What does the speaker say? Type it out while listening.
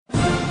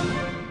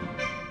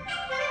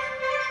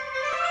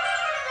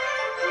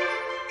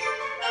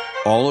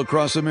All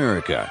across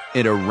America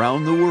and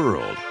around the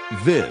world,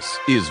 this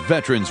is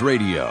Veterans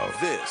Radio.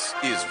 This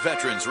is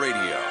Veterans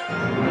Radio.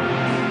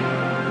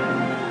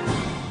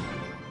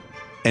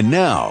 And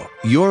now,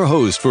 your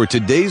host for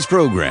today's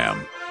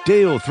program,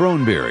 Dale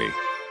Throneberry.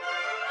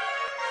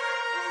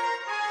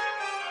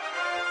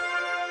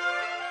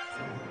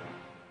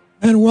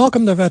 And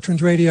welcome to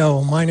Veterans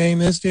Radio. My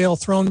name is Dale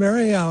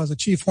Throneberry. I was a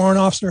Chief Warrant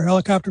Officer,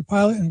 helicopter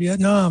pilot in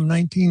Vietnam,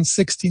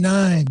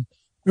 1969.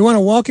 We want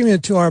to welcome you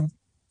to our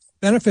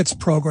benefits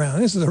program.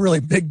 This is a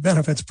really big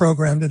benefits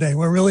program today.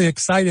 We're really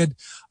excited.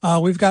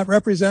 We've got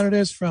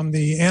representatives from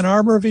the Ann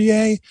Arbor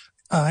VA,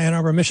 Ann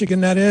Arbor, Michigan,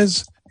 that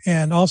is,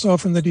 and also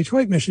from the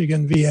Detroit,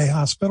 Michigan VA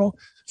hospital.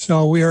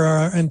 So we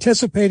are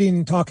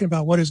anticipating talking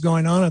about what is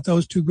going on at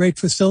those two great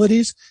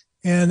facilities.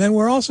 And then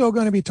we're also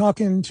going to be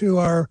talking to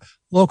our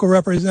local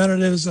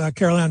representatives, Ann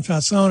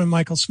Fausone and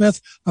Michael Smith,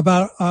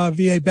 about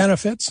VA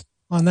benefits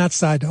on that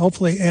side to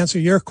hopefully answer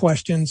your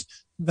questions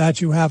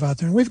that you have out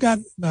there. And we've got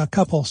a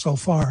couple so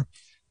far.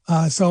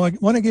 So I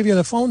want to give you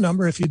the phone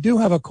number. If you do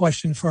have a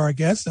question for our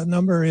guests, that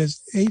number is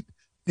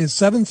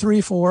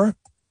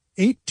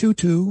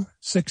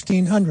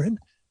 734-822-1600,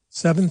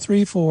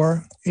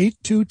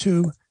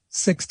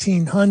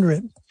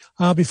 734-822-1600.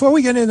 Before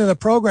we get into the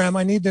program,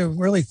 I need to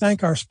really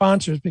thank our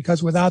sponsors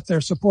because without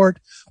their support,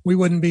 we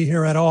wouldn't be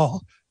here at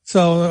all.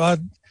 So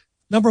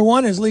number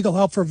one is Legal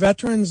Help for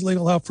Veterans.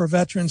 Legal Help for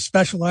Veterans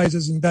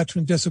specializes in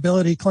veteran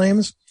disability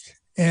claims.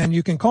 And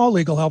you can call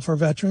Legal Help for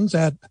Veterans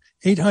at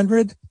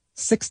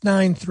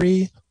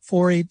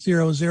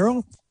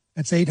 800-693-4800.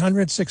 That's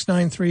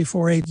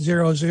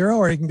 800-693-4800.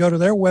 Or you can go to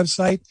their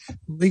website,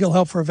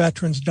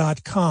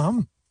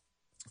 legalhelpforveterans.com.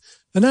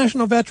 The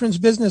National Veterans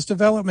Business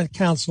Development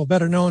Council,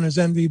 better known as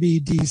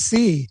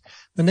NVBDC,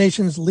 the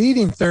nation's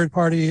leading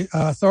third-party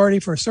authority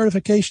for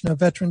certification of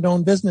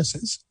veteran-owned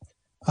businesses.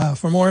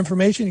 For more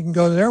information, you can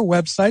go to their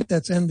website.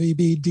 That's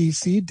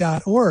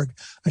nvbdc.org.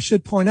 I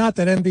should point out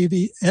that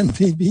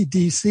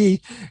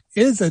NVBDC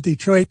is a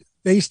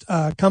Detroit-based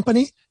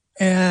company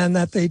and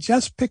that they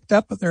just picked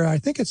up I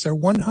think it's their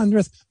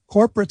 100th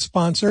corporate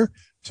sponsor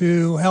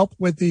to help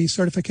with the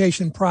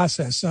certification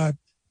process.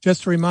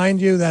 Just to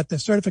remind you that the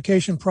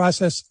certification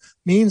process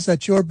means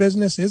that your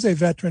business is a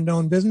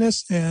veteran-owned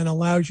business and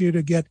allows you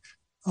to get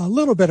a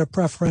little bit of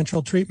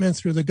preferential treatment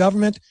through the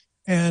government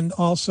and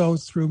also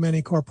through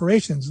many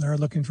corporations that are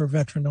looking for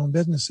veteran-owned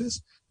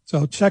businesses.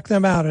 So check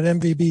them out at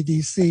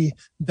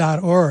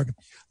mvbdc.org.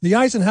 The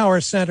Eisenhower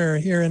Center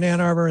here in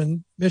Ann Arbor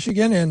in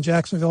Michigan and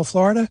Jacksonville,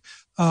 Florida,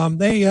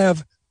 they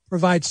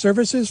provide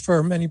services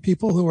for many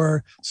people who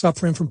are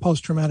suffering from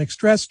post-traumatic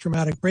stress,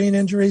 traumatic brain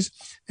injuries.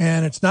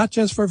 And it's not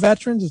just for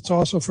veterans, it's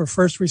also for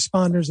first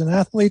responders and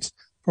athletes.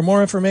 For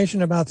more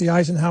information about the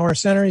Eisenhower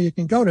Center, you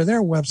can go to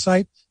their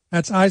website.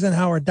 That's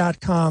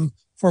eisenhower.com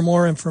for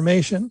more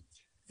information.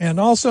 And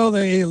also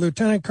the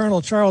Lieutenant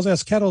Colonel Charles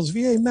S. Kettles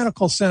VA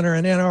Medical Center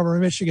in Ann Arbor,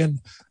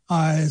 Michigan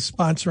is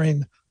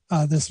sponsoring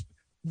this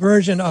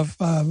version of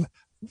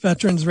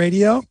Veterans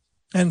Radio.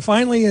 And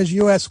finally is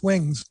U.S.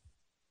 Wings.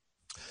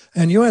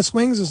 And U.S.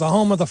 Wings is the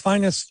home of the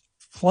finest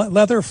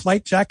leather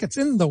flight jackets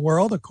in the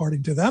world,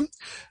 according to them.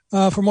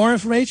 For more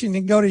information, you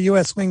can go to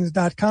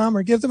uswings.com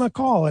or give them a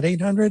call at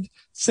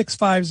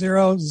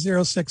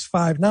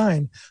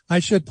 800-650-0659. I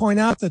should point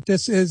out that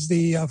this is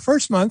the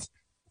first month,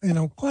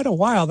 quite a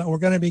while that we're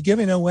going to be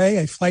giving away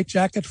a flight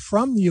jacket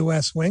from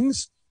U.S.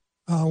 Wings.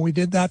 We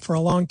did that for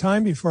a long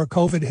time before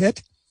COVID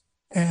hit.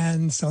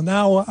 And so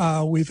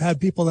now we've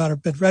had people that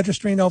have been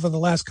registering over the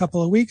last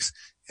couple of weeks,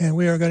 and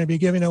we are going to be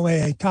giving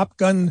away a Top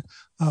Gun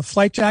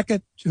flight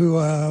jacket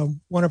to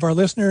one of our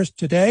listeners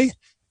today.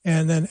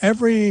 And then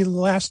every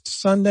last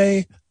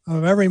Sunday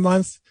of every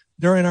month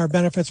during our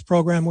benefits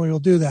program, we will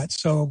do that.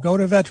 So go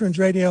to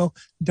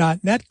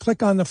veteransradio.net,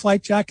 click on the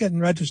flight jacket,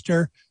 and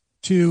register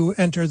to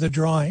enter the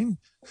drawing.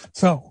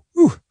 So,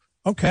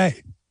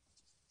 okay.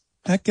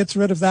 That gets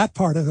rid of that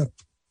part of the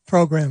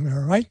program,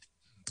 all right?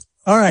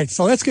 All right,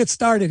 so let's get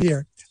started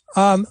here.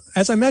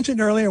 As I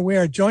mentioned earlier, we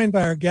are joined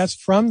by our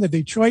guest from the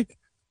Detroit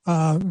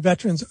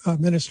Veterans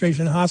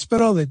Administration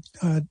Hospital, the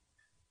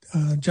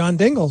John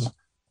Dingell's,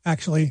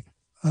 actually,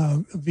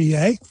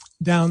 VA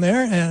down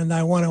there. And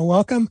I want to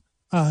welcome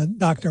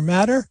Dr.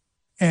 Matta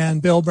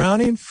and Bill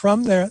Browning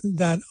from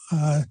that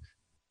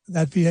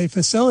VA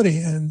facility.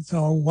 And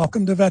so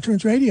welcome to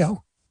Veterans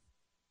Radio.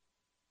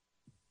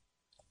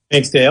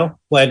 Thanks, Dale.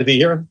 Glad to be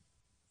here.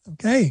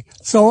 Okay.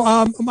 So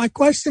my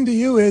question to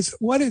you is,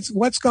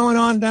 what's going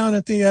on down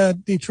at the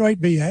Detroit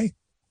VA?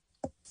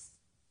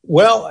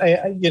 Well,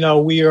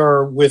 we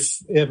are with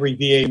every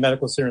VA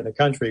medical center in the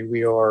country.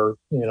 We are,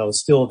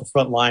 still at the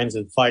front lines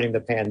of fighting the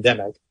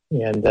pandemic.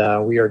 And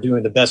we are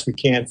doing the best we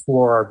can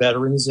for our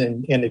veterans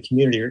and the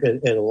community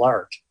at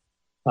large.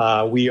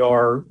 We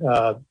are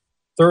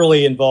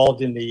thoroughly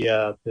involved in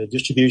the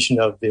distribution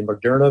of the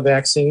Moderna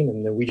vaccine.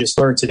 And we just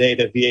learned today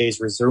that VA is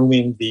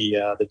resuming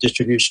the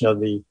distribution of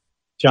the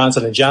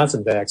Johnson &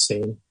 Johnson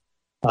vaccine.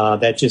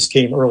 That just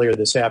came earlier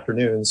this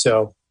afternoon.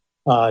 So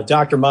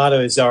Dr.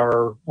 Matta is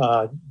our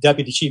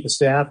Deputy Chief of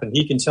Staff, and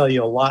he can tell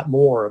you a lot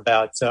more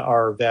about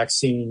our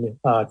vaccine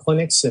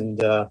clinics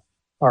and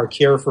our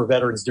care for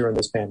veterans during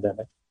this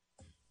pandemic.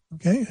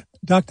 Okay.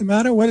 Dr.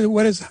 Matta,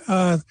 what is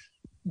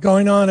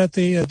going on at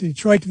the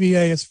Detroit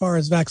VA as far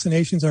as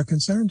vaccinations are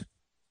concerned?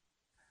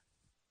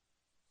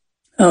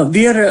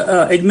 We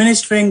are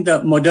administering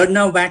the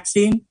Moderna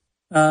vaccine,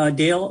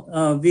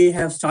 Dale. We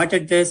have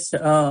started this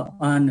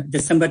on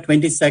December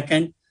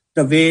 22nd,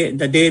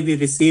 the day we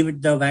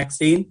received the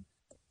vaccine.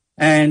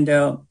 And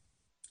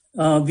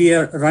we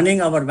are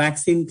running our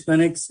vaccine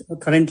clinics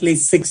currently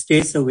 6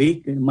 days a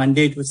week,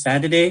 Monday to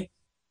Saturday.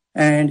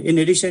 And in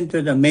addition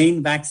to the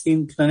main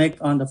vaccine clinic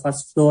on the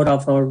first floor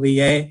of our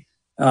VA,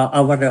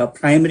 our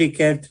primary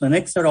care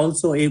clinics are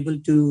also able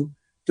to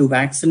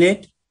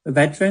vaccinate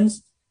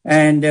veterans.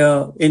 And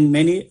in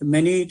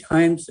many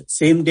times,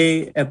 same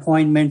day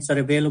appointments are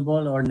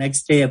available or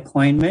next day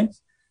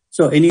appointments.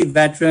 So any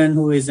veteran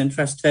who is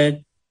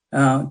interested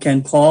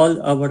can call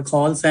our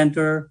call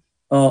center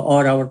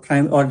or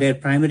their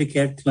primary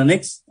care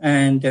clinics,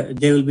 and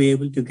they will be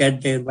able to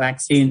get their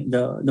vaccine,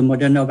 the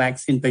Moderna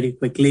vaccine, pretty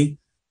quickly.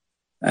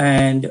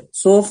 And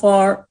so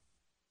far,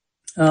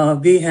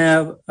 we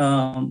have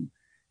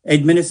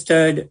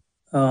administered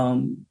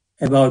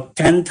about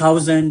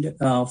 10,000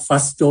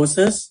 first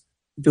doses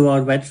to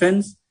our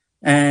veterans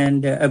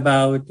and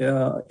about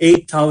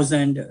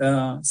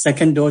 8,000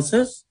 second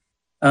doses.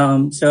 We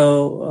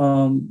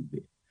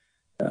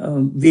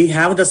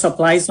have the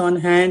supplies on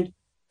hand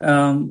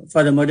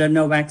for the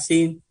Moderna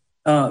vaccine.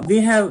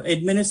 We have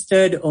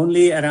administered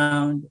only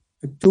around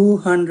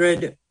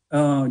 200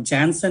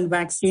 Janssen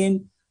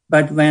vaccine,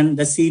 but when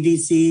the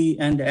CDC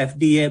and the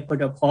FDA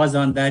put a pause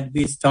on that,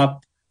 we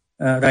stopped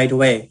right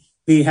away.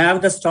 We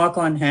have the stock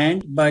on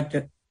hand,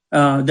 but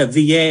the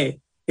VA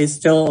is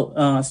still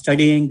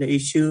studying the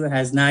issue,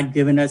 has not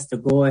given us the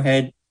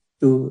go-ahead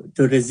to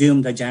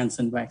resume the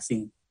Janssen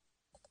vaccine.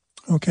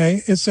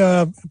 Okay.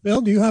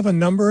 Bill, do you have a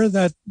number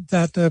that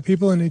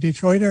people in the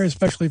Detroit area,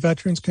 especially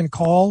veterans, can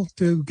call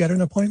to get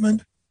an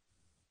appointment?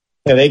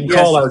 Yeah, they can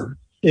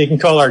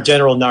call our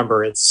general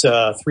number. It's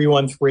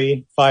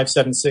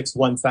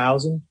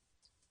 313-576-1000.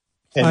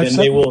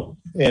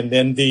 And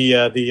then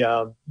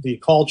the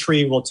call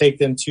tree will take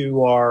them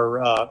to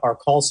our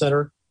call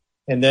center.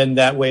 And then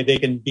that way they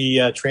can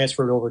be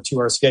transferred over to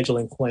our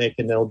scheduling clinic,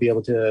 and they'll be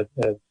able to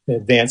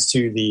advance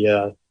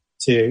to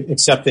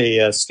accept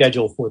a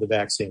schedule for the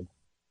vaccine.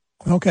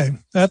 Okay,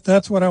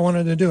 that's what I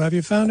wanted to do. Have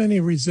you found any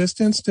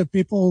resistance to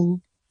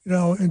people,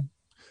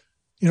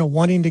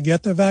 wanting to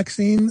get the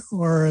vaccine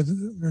or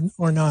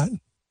not?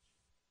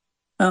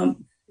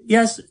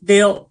 Yes,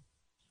 Dale.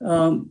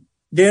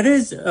 There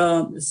is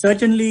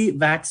certainly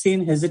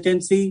vaccine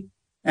hesitancy.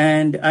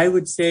 And I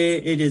would say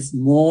it is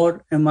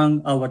more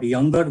among our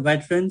younger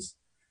veterans.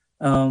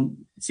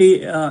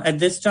 At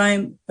this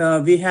time,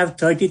 we have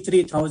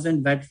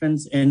 33,000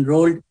 veterans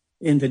enrolled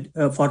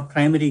for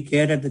primary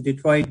care at the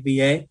Detroit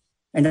VA.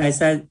 And as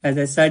I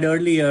said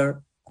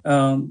earlier,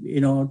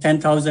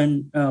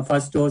 10,000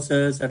 first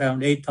doses,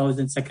 around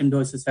 8,000 second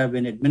doses have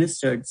been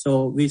administered.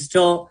 So we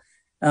still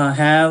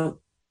have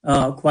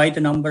quite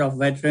a number of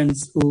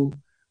veterans who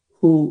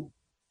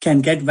can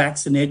get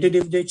vaccinated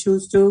if they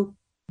choose to.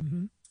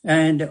 Mm-hmm.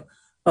 And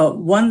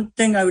one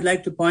thing I would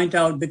like to point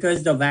out,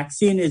 because the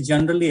vaccine is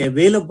generally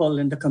available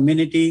in the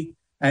community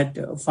at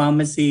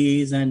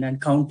pharmacies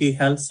and county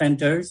health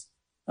centers,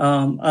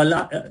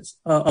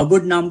 a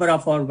good number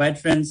of our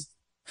veterans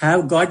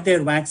have got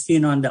their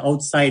vaccine on the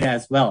outside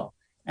as well.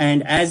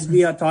 And as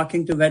we are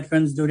talking to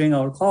veterans during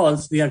our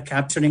calls, we are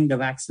capturing the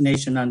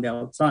vaccination on the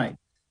outside.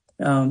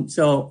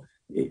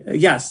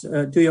 Yes,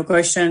 to your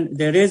question,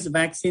 there is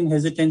vaccine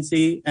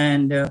hesitancy,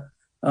 and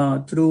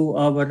through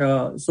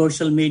our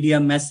social media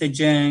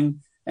messaging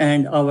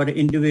and our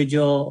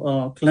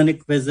individual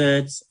clinic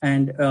visits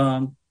and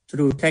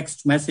through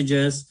text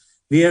messages,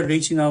 we are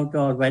reaching out to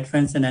our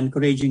veterans and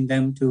encouraging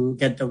them to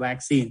get the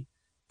vaccine.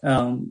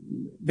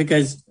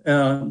 Because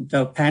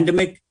the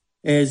pandemic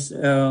is,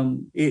 the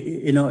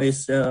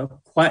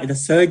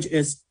surge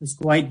is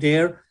quite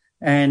there.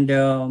 And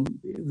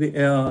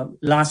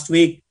last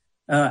week,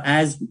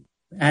 as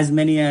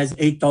many as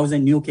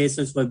 8,000 new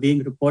cases were being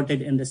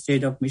reported in the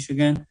state of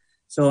Michigan.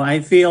 So I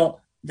feel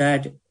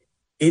that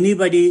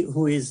anybody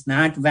who is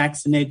not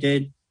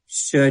vaccinated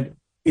should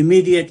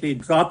immediately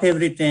drop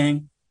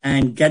everything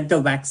and get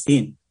the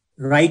vaccine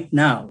right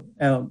now,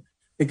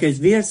 because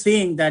we are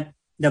seeing that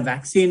the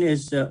vaccine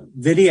is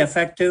very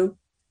effective,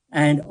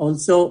 and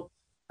also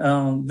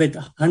with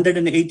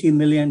 180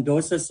 million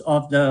doses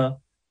of the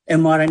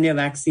mRNA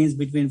vaccines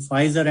between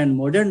Pfizer and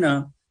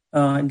Moderna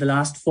in the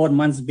last 4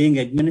 months being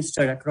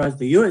administered across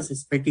the U.S.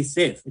 is pretty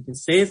safe. It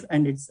is safe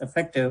and it's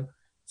effective.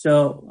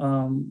 So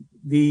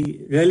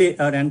we really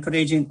are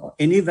encouraging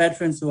any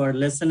veterans who are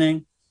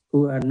listening,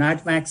 who are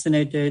not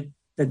vaccinated,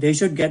 that they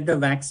should get the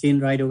vaccine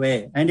right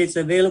away. And it's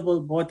available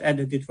both at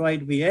the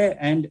Detroit VA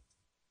and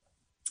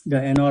the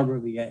Ann Arbor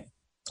VA.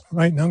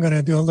 Right. Now I'm going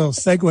to do a little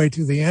segue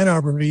to the Ann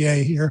Arbor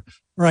VA here.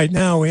 right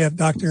now we have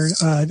Dr.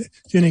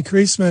 Ginny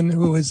Creasman,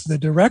 who is the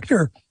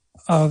director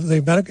of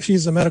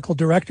she's the medical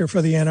director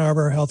for the Ann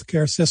Arbor Health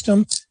Care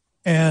System,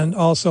 and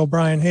also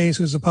Brian Hayes,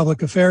 who's a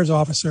public affairs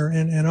officer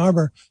in Ann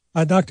Arbor.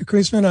 Dr.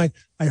 Creasman,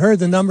 I heard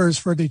the numbers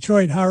for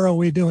Detroit. How are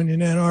we doing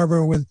in Ann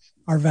Arbor with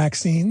our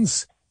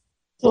vaccines?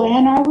 So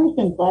Ann Arbor's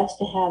been blessed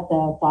to have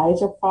the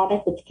Pfizer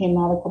product, which came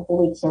out a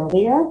couple weeks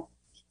earlier.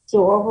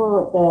 So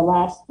over the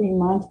last 3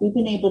 months, we've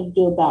been able to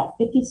do about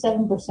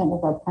 57%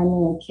 of our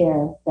primary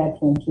care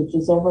veterans, which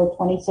is over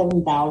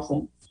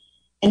 27,000.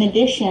 In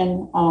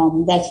addition,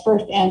 that's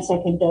first and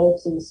second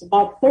doses,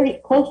 about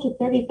close to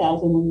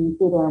 30,000 when you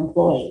include our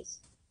employees.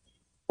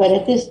 But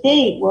at this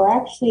date, we're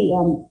actually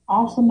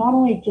also not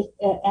only just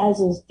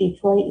as is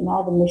Detroit and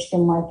all the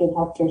Michigan market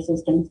healthcare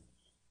systems,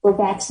 we're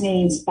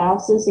vaccinating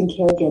spouses and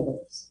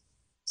caregivers.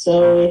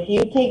 So if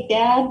you take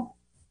dad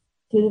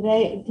to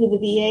the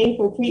VA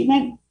for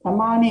treatment, come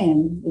on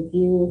in.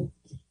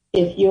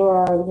 If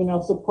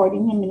you're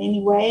supporting him in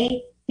any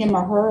way, him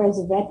or her as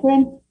a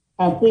veteran,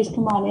 please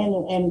come on in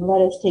and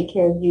let us take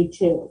care of you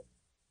too.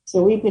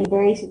 So we've been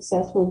very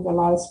successful with a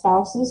lot of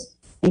spouses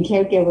and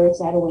caregivers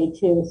that way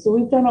too. So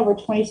we've done over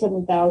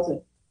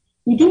 27,000.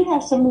 We do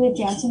have some of the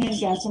Johnson &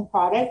 Johnson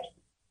product.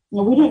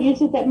 We don't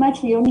use it that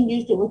much. We only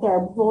used it with our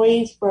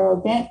employees for our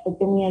event, but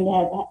then we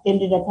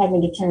ended up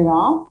having to turn it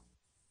off.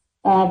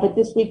 But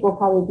this week we'll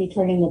probably be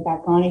turning it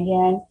back on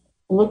again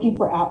and looking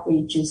for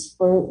outreaches.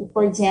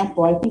 For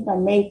example, I think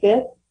on May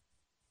 5th,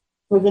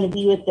 we're going to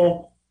be with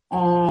the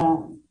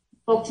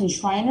folks in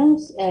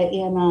Shriners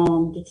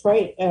in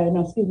Detroit, in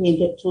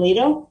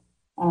Toledo,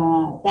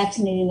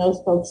 vaccinating those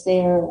folks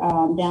there,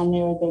 down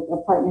there, a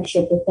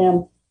partnership with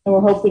them. And we're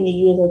hoping to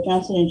use our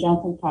Johnson &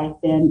 Johnson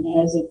product then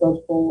as it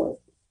goes forward.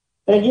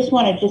 But I just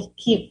want to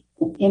keep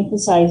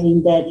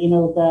emphasizing that,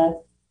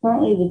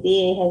 currently the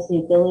VA has the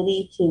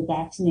ability to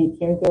vaccinate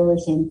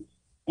caregivers and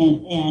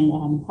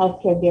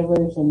health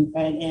caregivers and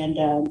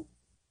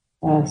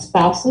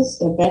spouses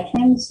of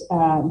veterans.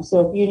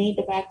 So if you need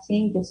the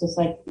vaccine, just as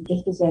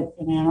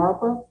in Ann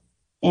Arbor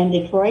and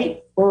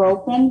Detroit, we're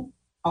open.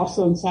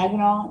 Also in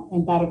Saginaw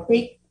and Battle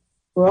Creek,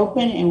 we're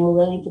open and we're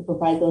willing to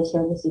provide those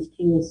services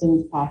to you as soon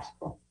as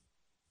possible.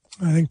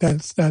 I think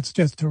that's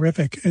just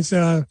terrific.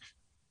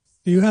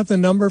 Do you have the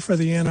number for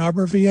the Ann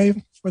Arbor VA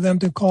for them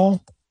to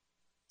call?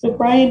 So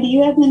Brian, do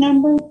you have the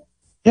number?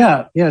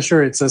 Yeah,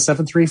 sure. It's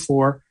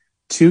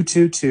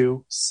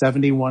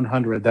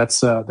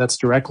 734-222-7100. That's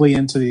directly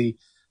into the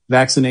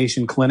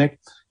vaccination clinic.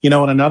 In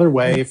another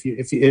way, if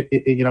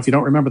you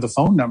don't remember the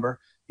phone number,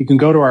 you can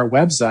go to our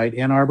website,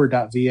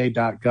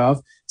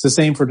 annarbor.va.gov. It's the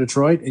same for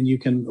Detroit, and you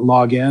can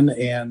log in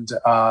and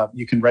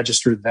you can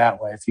register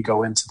that way if you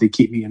go into the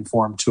Keep Me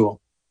Informed tool.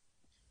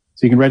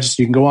 So you can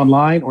register, you can go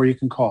online, or you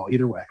can call,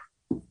 either way.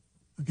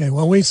 Okay,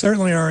 well, we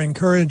certainly are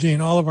encouraging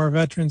all of our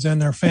veterans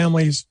and their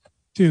families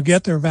to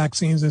get their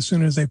vaccines as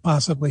soon as they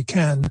possibly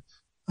can.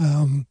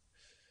 I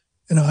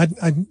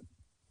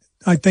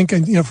think,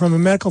 from a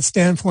medical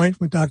standpoint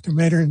with Dr.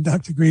 Matter and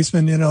Dr.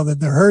 Creasman, that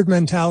the herd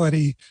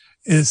mentality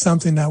is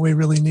something that we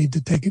really need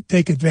to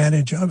take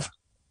advantage of.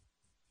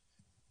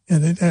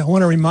 And I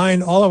want to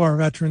remind all of our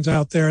veterans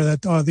out there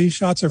that these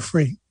shots are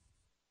free.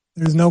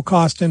 There's no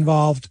cost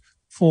involved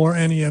for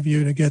any of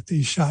you to get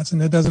these shots.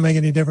 And it doesn't make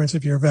any difference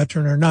if you're a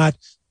veteran or not.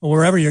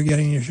 Wherever you're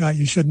getting your shot,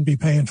 you shouldn't be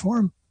paying for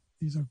them.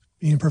 These are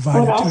being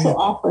provided to you. I would also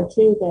offer,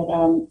 too,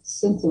 that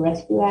since the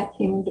Rescue Act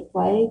came into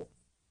play,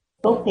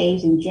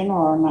 co-pays in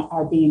general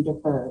are being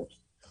deferred.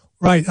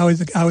 Right. I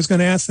was going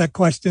to ask that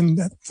question.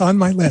 That's on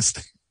my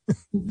list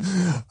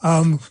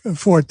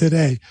for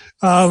today.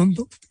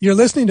 You're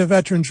listening to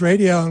Veterans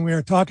Radio, and we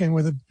are talking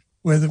with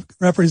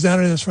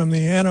representatives from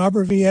the Ann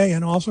Arbor VA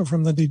and also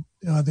from the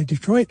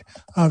Detroit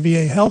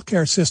VA Health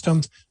Care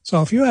System.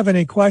 So if you have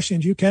any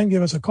questions, you can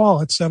give us a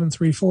call at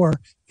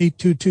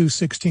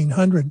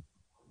 734-822-1600.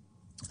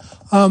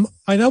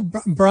 I know,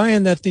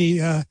 Brian, that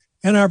the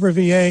Ann Arbor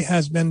VA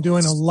has been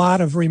doing a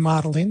lot of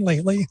remodeling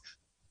lately.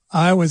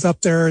 I was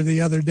up there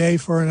the other day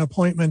for an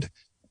appointment,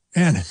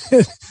 and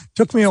it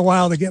took me a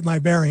while to get my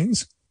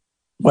bearings.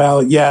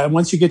 Well, yeah,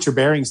 once you get your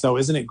bearings, though,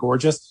 isn't it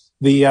gorgeous?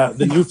 The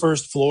new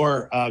first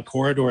floor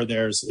corridor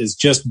there is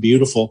just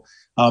beautiful,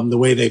 the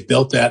way they've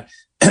built that.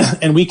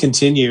 And we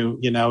continue,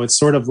 it's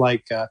sort of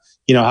like,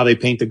 how they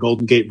paint the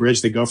Golden Gate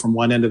Bridge. They go from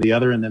one end to the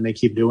other, and then they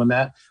keep doing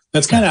that.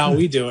 That's kind of how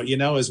we do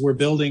it, as we're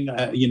building,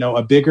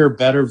 a bigger,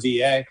 better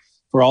VA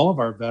for all of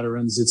our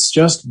veterans. It's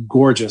just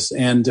gorgeous.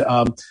 And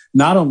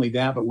not only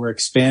that, but we're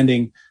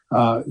expanding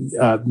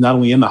not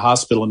only in the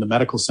hospital and the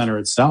medical center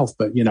itself,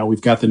 but,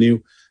 we've got the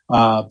new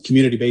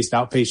community-based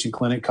outpatient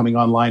clinic coming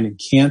online in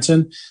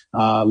Canton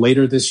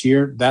later this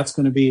year. That's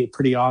going to be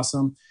pretty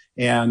awesome.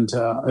 And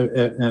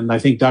I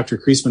think Dr.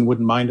 Creasman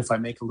wouldn't mind if I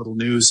make a little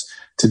news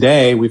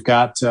today. We've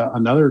got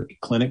another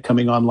clinic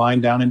coming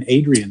online down in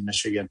Adrian,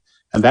 Michigan,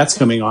 and that's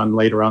coming on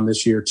later on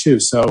this year too.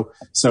 So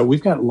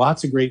we've got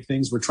lots of great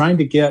things. We're trying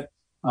to get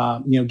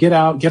get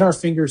our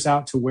fingers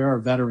out to where our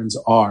veterans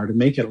are to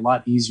make it a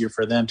lot easier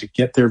for them to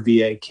get their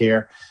VA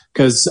care.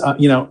 Because,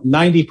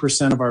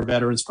 90% of our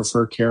veterans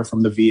prefer care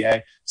from the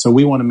VA. So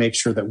we want to make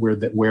sure that we're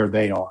where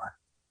they are.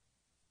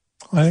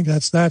 I think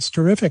that's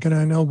terrific. And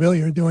I know, Bill,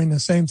 you're doing the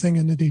same thing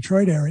in the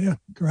Detroit area,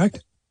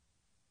 correct?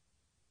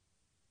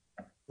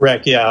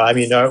 Correct. Yeah. I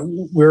mean,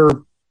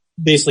 we're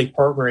basically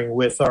partnering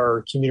with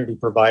our community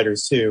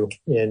providers too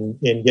in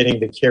getting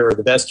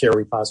the best care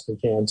we possibly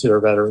can to our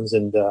veterans.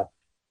 And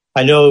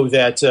I know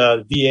that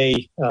VA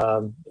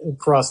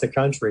across the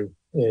country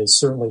is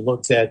certainly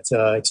looked at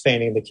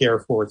expanding the care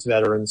for its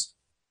veterans,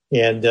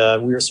 and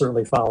we are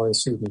certainly following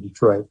suit in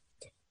Detroit.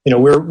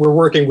 We're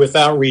working with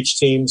outreach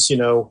teams,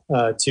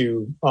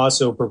 to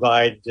also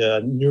provide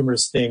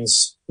numerous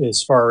things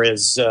as far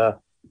as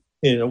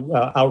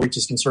outreach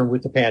is concerned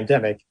with the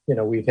pandemic.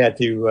 We've had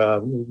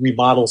to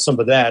remodel some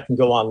of that and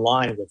go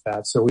online with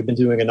that. So we've been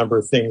doing a number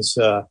of things,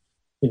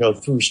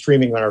 through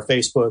streaming on our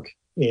Facebook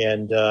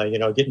and,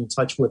 get in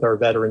touch with our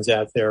veterans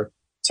out there,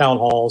 town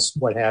halls,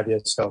 what have you.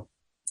 So,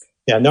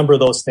 yeah, a number of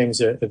those things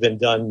have been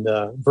done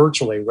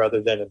virtually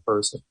rather than in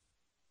person.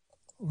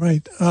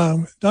 Right.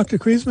 Dr.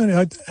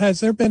 Creasman,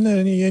 has there been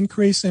any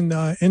increase in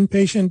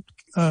inpatient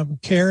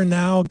care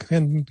now?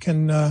 Can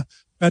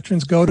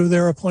veterans go to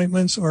their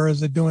appointments, or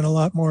is it doing a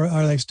lot more?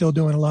 Are they still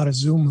doing a lot of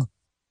Zoom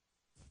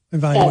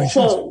evaluations?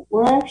 So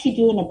we're actually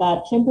doing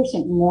about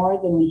 10% more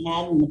than we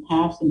had in the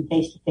past in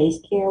face-to-face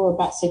care. We're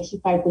about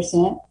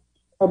 65%.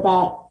 We're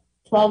about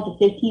 12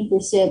 to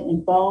 15%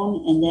 in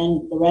phone, and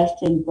then the rest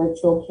in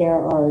virtual care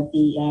or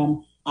the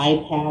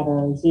iPad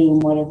or Zoom,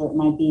 whatever it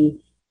might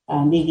be,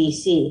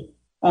 VVC.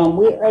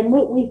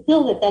 We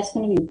feel that that's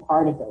going to be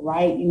part of it,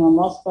 right?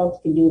 Most folks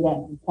can do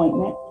that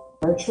appointment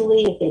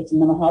virtually if it's a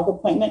mental health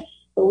appointment,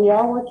 but we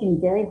are working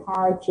very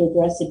hard to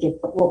address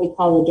what we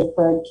call the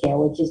deferred care,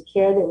 which is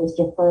care that was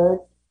deferred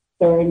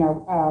during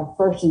our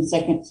first and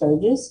second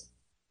surges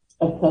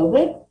of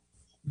COVID.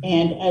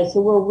 And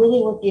so we're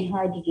really working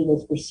hard to do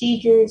those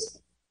procedures,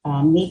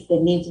 meet the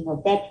needs of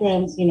our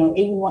veterans.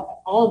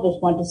 All of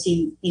us want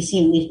to be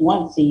seen at least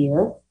once a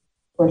year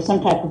for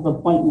some type of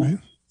appointment.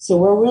 Right. So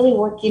we're really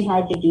working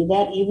hard to do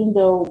that, even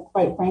though,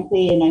 quite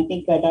frankly, and I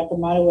think Dr.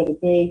 Matta would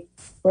agree,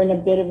 we're in a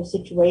bit of a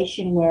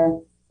situation where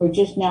we're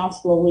just now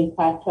slowly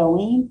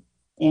plateauing,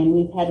 and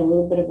we've had a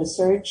little bit of a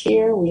surge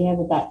here. We have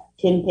about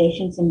 10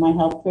 patients in my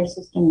healthcare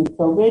system with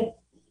COVID.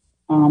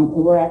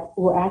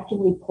 We're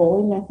actively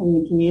pulling them from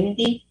the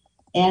community,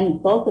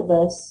 and both of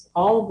us,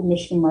 all of the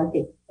Michigan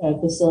Market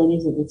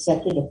facilities have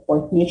accepted a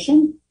fourth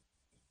mission,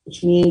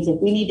 which means if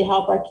we need to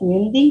help our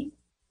community,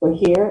 we're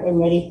here and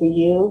ready for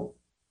you.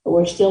 But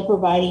we're still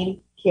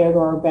providing care to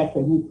our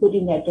veterans,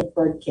 including that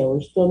deferred care. We're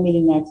still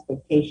meeting the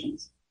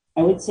expectations.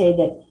 I would say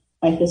that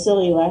my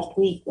facility last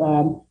week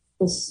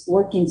was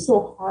working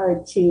so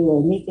hard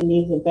to meet the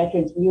needs of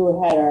veterans.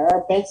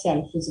 Our bed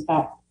status was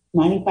about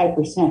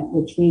 95%,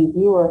 which means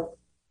we were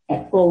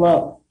at full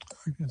load.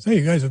 I can say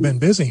you guys have been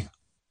busy.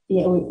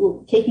 Yeah,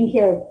 we're taking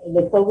care of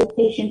the COVID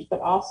patients,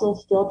 but also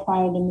still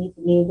trying to meet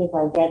the needs of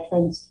our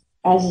veterans,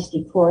 as is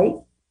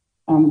Detroit,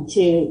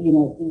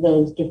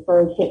 those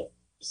deferred HIPs,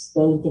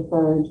 those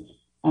deferred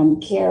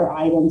care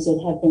items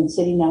that have been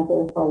sitting out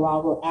there for a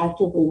while. We're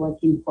actively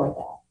working for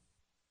that.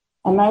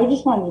 I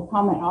just wanted to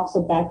comment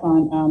also back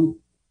on,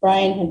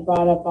 Brian had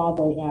brought up all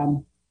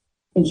the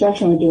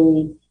construction we're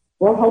doing.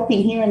 We're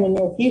hoping here in the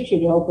near future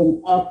to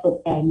open up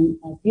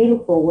a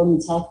beautiful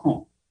women's health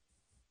clinic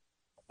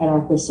at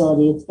our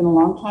facility. It's been a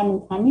long time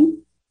in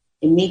coming.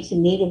 It meets the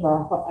need of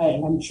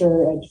I'm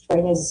sure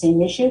Detroit has the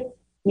same issue,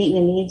 meeting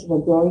the needs of a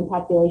growing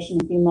population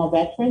of female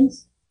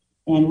veterans.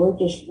 And we're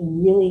just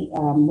really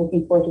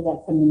looking forward to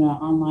that coming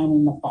online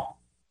in the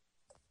fall.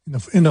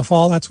 In the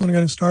fall, that's when we're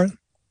going to start?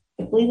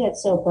 I believe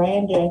that's so.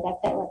 Brian, did I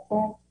got that right,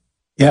 correct?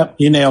 Yep,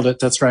 you nailed it.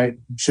 That's right.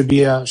 Should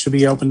be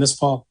open this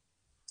fall.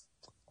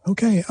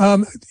 Okay.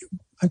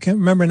 I can't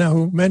remember now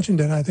who mentioned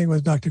it. I think it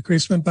was Dr.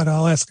 Creasman, but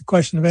I'll ask the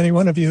question of any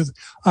one of you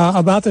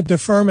about the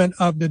deferment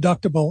of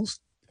deductibles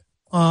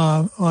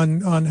on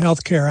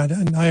healthcare.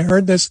 And I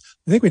heard this.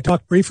 I think we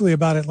talked briefly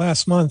about it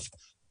last month.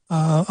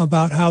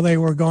 About how they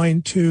were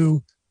going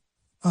to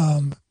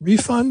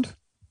refund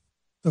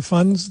the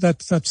funds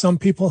that some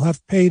people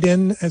have paid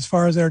in as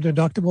far as their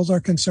deductibles are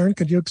concerned.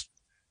 Could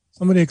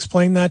somebody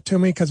explain that to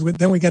me? Because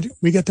then we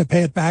get to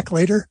pay it back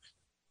later.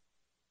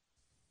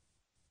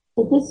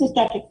 So this is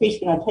Dr.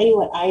 Creasman. I'll tell you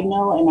what I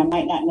know, and I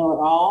might not know it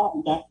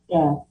all.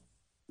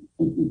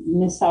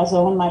 Ms.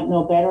 Fausone might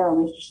know better, or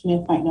Mr.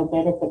 Smith might know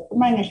better. But from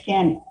my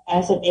understanding,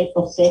 as of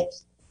April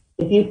 6th,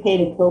 if you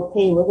paid a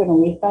copay, we're going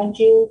to refund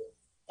you.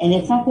 And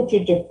it's not that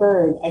you're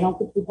deferred. I don't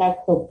think we have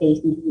co-pays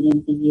until the end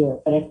of the year,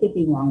 but I could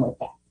be wrong with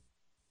that.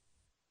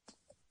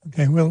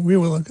 Okay, well, we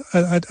will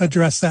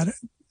address that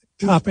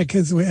topic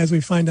as we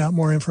find out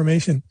more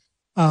information.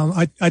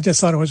 I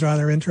just thought it was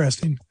rather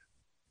interesting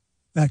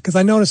because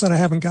I noticed that I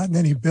haven't gotten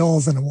any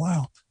bills in a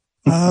while,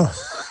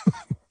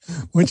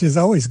 which is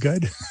always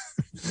good,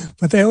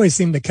 but they always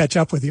seem to catch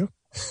up with you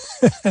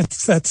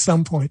at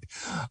some point.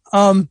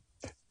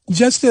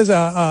 Just as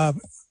a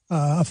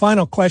a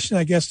final question,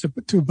 I guess,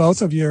 to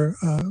both of your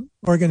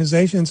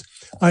organizations.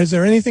 Is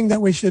there anything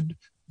that we should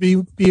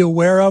be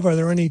aware of? Are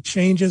there any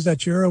changes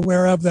that you're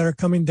aware of that are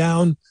coming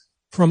down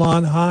from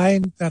on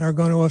high that are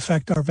going to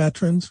affect our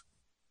veterans?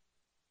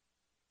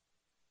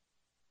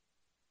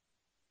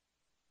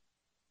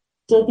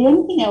 So the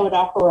only thing I would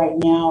offer right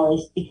now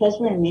is, because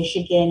we're in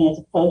Michigan as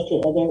opposed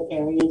to other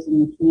areas in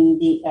the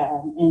community,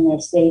 in their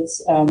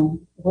states,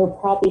 we're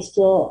probably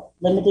still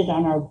limited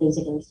on our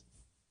visitors.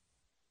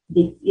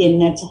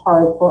 And that's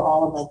hard for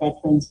all of our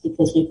veterans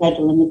because we've had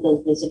to limit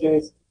those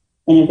visitors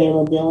and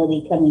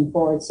availability coming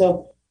forward.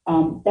 So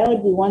that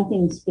would be one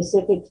thing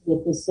specific to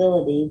the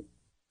facility.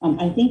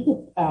 I think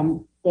that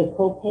the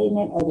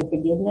co-payment or the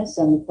forgiveness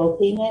on the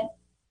co-payment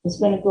is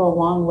going to go a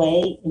long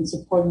way in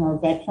supporting our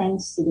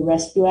veterans through the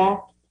Rescue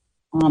Act,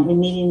 and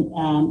meeting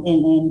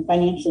and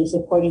financially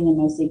supporting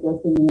them as they go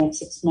through the next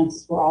 6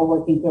 months. We're all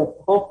working through,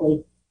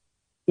 hopefully,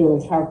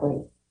 through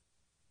recovery.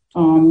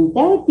 That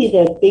would be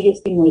the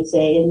biggest thing we'd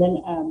say, and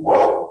then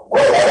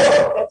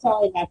that's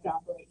all I have to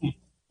offer right now.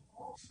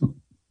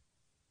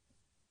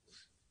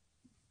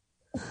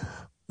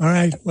 All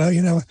right.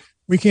 Well,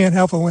 we can't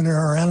help it when there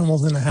are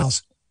animals in the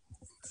house.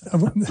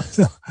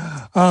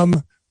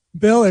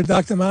 Bill or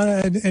Dr.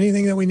 Matta,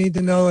 anything that we need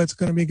to know that's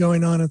going to be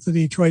going on at the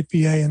Detroit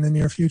VA in the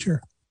near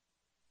future?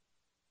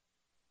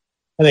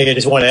 I think I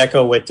just want to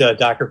echo what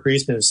Dr.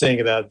 Creasman was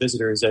saying about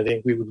visitors. I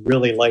think we would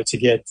really like to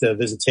get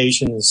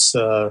visitations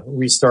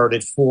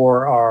restarted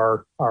for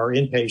our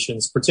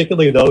inpatients,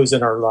 particularly those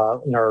in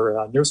our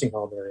nursing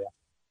home area.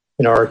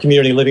 Our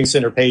community living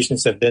center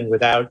patients have been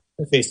without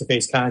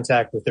face-to-face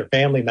contact with their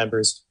family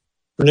members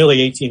for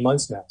nearly 18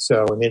 months now.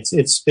 So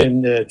it's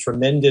been a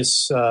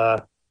tremendous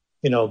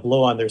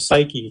blow on their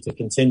psyche to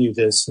continue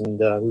this, and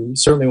we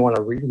certainly want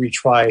to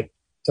retry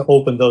to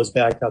open those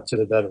back up to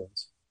the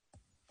veterans.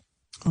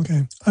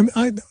 Okay.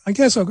 I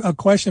guess a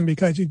question,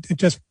 because it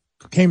just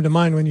came to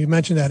mind when you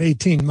mentioned that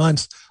 18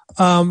 months.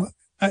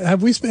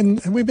 Have we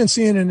been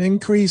seeing an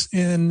increase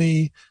in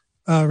the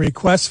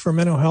requests for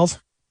mental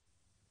health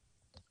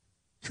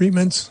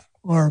treatments,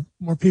 or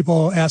more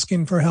people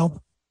asking for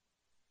help?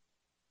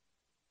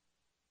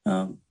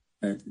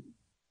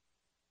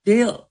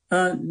 Dale,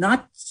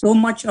 not so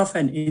much of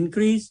an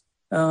increase,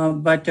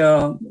 but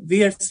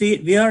we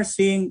are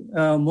seeing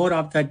more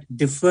of that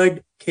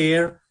deferred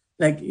care.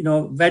 Like,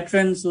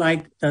 veterans,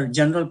 like the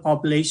general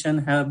population,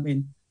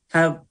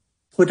 have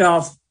put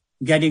off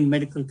getting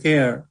medical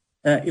care,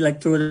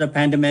 like through the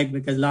pandemic,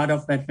 because a lot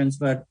of veterans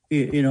were,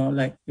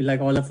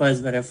 like all of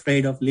us, were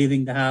afraid of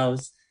leaving the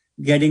house,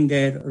 getting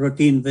their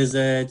routine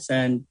visits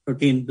and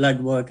routine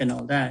blood work and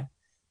all that.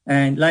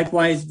 And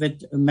likewise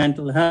with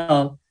mental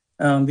health,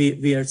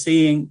 we are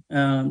seeing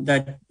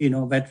that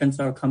veterans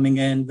are coming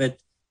in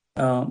with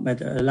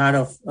a lot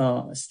of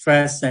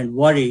stress and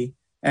worry,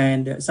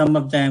 and some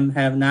of them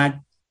have not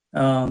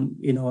have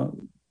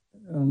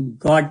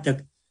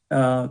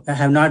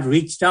not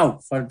reached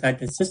out for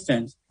that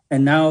assistance.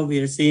 And now we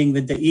are seeing,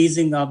 with the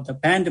easing of the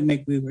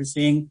pandemic, we were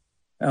seeing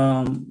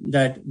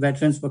that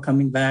veterans were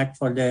coming back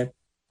for their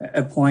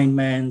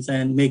appointments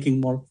and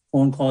making more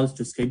phone calls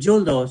to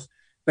schedule those.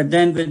 But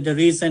then with the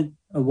recent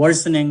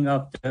worsening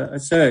of the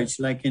surge,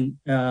 like in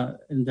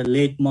the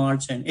late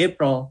March and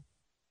April,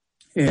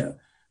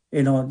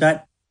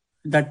 that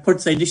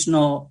puts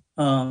additional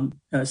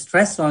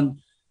stress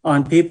on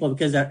people,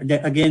 because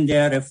they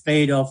are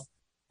afraid of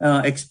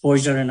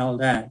exposure and all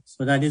that.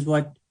 So that is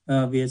what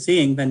we are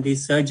seeing. When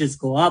these surges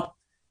go up,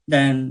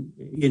 then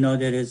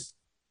there is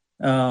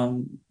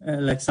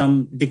like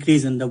some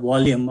decrease in the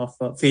volume of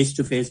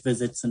face-to-face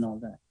visits and all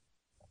that.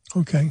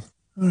 Okay.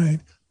 All right.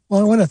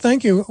 Well, I want to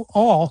thank you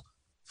all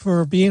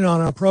for being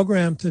on our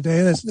program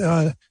today. That's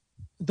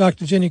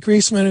Dr. Ginny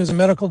Creasman, who's a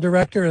medical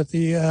director at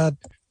the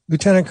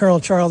Lieutenant Colonel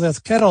Charles S.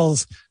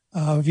 Kettle's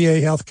VA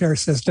Health Care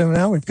System.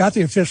 Now we've got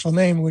the official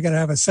name. We're going to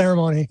have a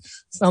ceremony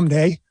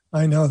someday.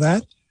 I know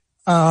that.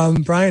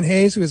 Brian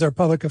Hayes, who is our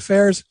public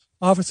affairs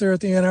officer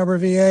at the Ann Arbor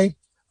VA.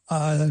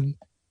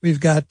 We've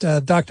got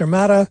Dr.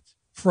 Matta,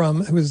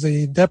 who's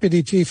the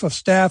deputy chief of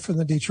staff in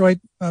the Detroit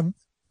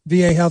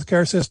VA Health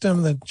Care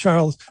System.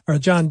 John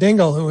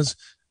Dingell, who was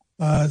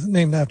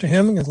named after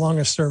him, his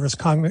longest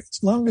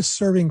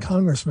serving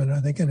congressman, I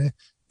think, in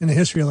the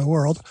history of the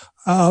world.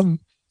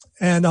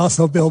 And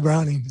also Bill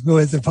Browning, who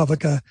is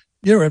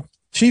you're a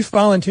chief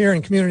volunteer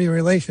in community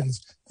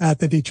relations at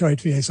the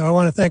Detroit VA. So I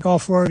want to thank all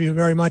four of you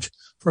very much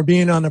for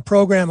being on the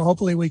program.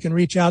 Hopefully we can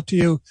reach out to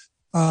you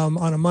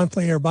on a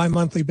monthly or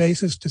bi-monthly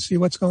basis to see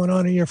what's going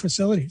on in your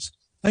facilities.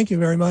 Thank you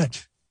very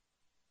much.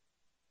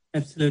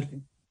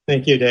 Absolutely.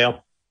 Thank you,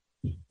 Dale.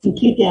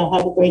 Thank you, Dale.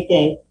 Have a great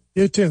day.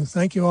 You too.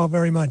 Thank you all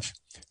very much.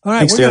 All right.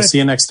 Thanks, Dale. See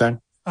you next time.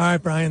 All right,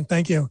 Brian.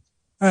 Thank you.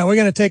 All right. We're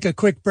going to take a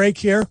quick break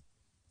here.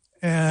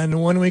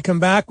 And when we come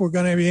back, we're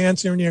going to be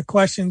answering your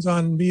questions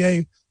on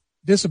VA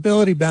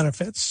disability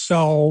benefits.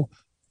 So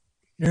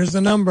here's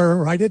the number.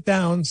 Write it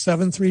down,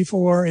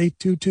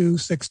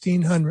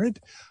 734-822-1600.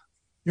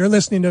 You're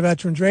listening to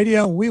Veterans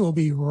Radio. We will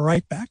be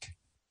right back.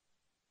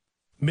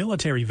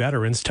 Military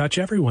veterans touch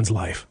everyone's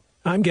life.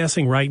 I'm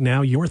guessing right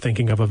now you're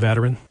thinking of a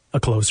veteran, a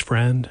close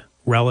friend,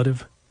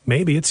 relative.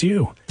 Maybe it's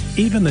you.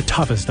 Even the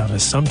toughest of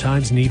us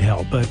sometimes need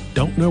help, but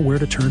don't know where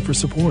to turn for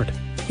support.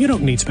 You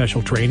don't need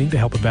special training to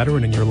help a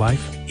veteran in your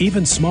life.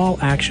 Even small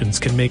actions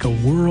can make a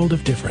world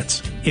of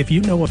difference. If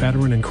you know a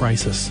veteran in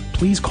crisis,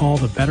 please call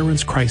the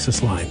Veterans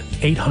Crisis Line,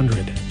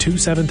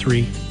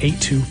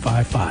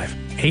 800-273-8255.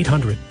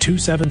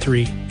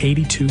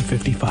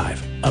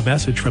 800-273-8255. A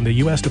message from the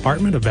U.S.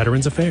 Department of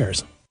Veterans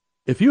Affairs.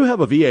 If you have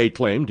a VA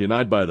claim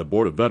denied by the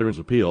Board of Veterans'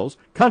 Appeals,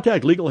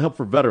 contact Legal Help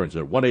for Veterans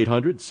at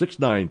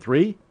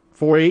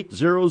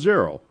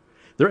 1-800-693-4800.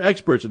 They're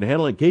experts in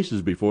handling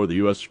cases before the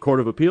U.S. Court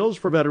of Appeals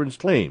for Veterans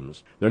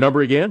Claims. Their number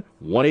again,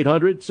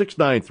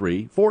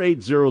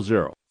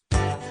 1-800-693-4800.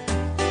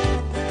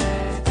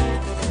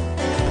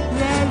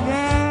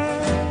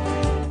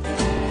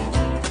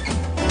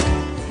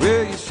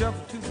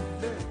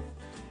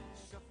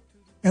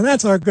 And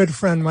that's our good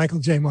friend Michael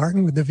J.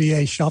 Martin with the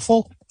VA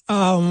Shuffle.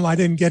 I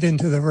didn't get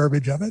into the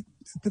verbiage of it,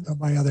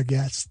 my other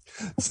guests.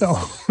 So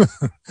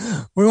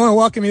we want to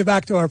welcome you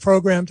back to our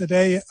program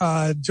today.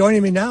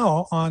 Joining me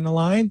now on the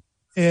line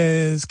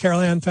is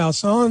Ann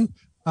Fausone,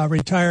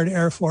 retired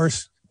Air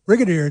Force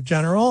Brigadier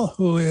General,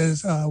 who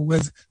is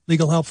with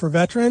Legal Help for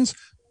Veterans.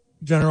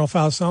 General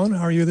Fausone,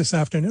 how are you this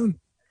afternoon?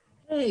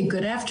 Hey,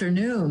 good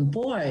afternoon.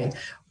 Boy,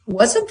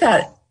 wasn't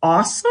that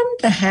awesome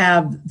to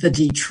have the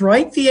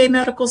Detroit VA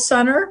Medical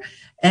Center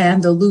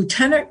and the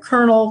Lieutenant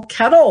Colonel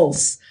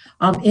Kettles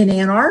in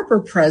Ann Arbor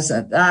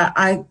present.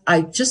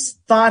 I just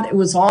thought it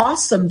was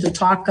awesome to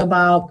talk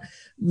about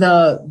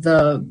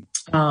the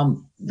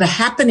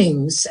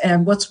happenings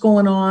and what's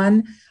going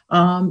on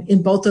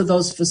in both of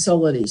those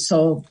facilities.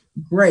 So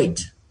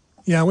great.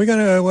 Yeah, we're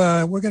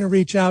gonna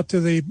reach out to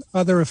the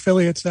other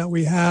affiliates that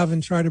we have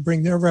and try to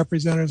bring their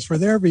representatives for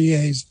their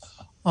VAs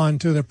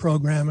onto the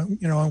program,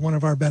 on one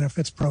of our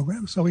benefits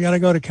programs. So we got to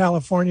go to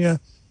California,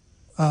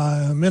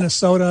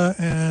 Minnesota,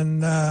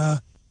 and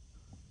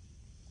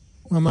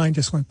my mind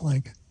just went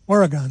blank.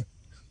 Oregon.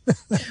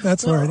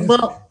 That's where it is.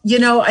 Well,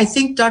 I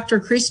think Dr.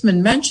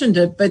 Creasman mentioned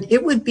it, but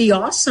it would be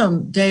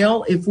awesome,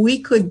 Dale, if we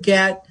could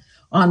get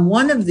on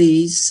one of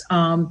these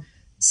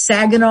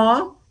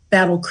Saginaw,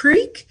 Battle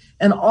Creek,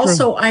 and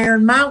also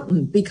Iron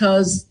Mountain,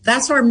 because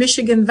that's our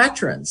Michigan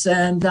veterans.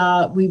 And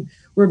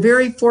we're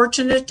very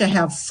fortunate to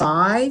have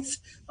 5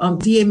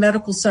 VA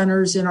medical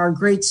centers in our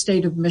great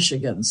state of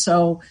Michigan.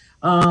 So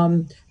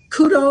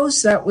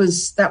kudos, that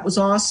was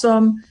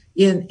awesome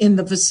in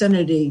the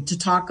vicinity to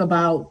talk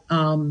about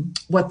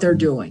what they're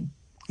doing.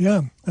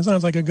 Yeah, that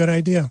sounds like a good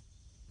idea.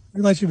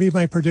 I'd like you to be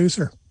my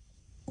producer.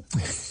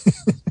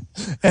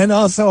 And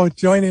also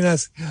joining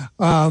us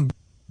on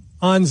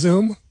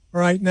Zoom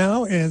right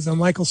now is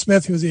Michael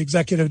Smith, who's the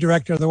Executive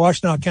Director of the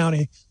Washtenaw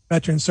County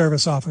Veterans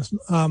Service Office.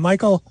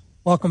 Michael,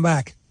 welcome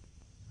back.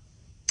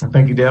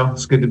 Thank you, Dale.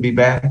 It's good to be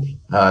back.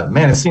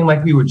 Man, it seemed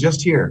like we were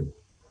just here.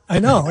 I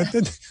know.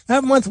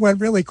 That month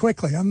went really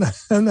quickly. I'm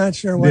not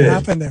sure what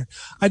happened there.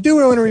 I do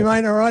want to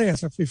remind our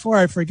audience, before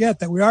I forget,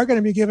 that we are going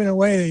to be giving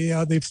away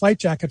the flight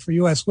jacket for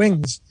U.S.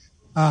 Wings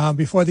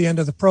before the end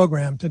of the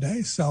program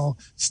today. So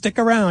stick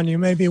around. You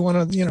may be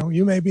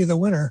you may be the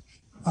winner.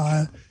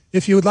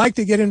 If you would like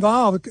to get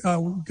involved,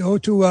 go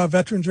to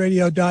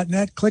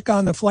veteransradio.net, click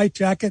on the flight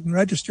jacket and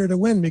register to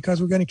win, because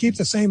we're going to keep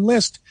the same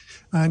list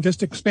and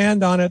just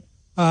expand on it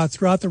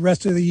throughout the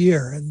rest of the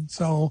year. And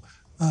so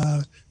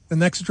the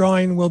next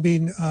drawing will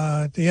be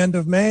at the end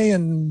of May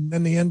and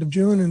then the end of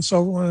June and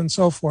so on and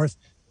so forth.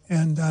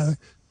 And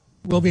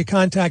we'll be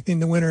contacting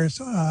the winners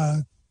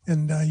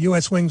and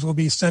U.S. Wings will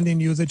be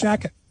sending you the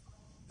jacket.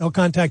 They'll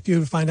contact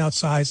you to find out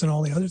size and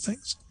all the other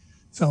things.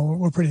 So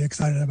we're pretty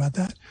excited about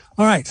that.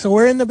 All right. So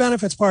we're in the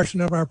benefits portion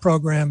of our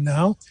program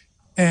now.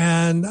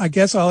 And I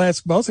guess I'll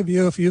ask both of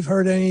you if you've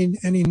heard any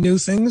new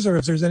things or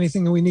if there's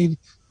anything that we need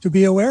to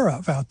be aware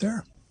of out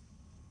there.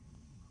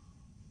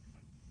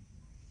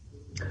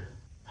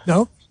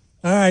 No?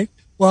 All right.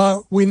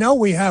 Well, we know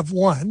we have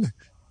one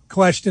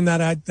question that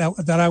I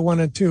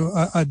wanted to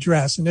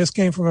address. And this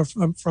came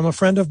from a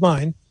friend of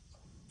mine.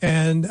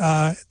 And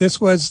this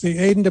was the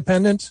aid and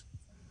dependent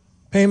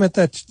payment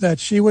that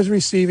she was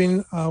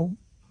receiving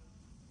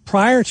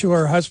prior to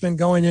her husband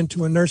going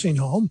into a nursing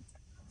home,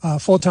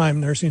 full-time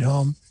nursing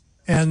home.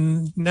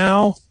 And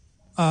now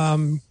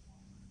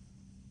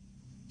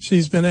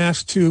she's been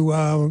asked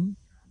to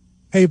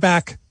pay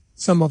back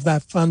some of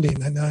that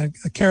funding. And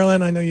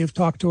Carolyn, I know you've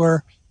talked to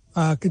her.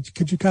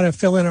 Could you kind of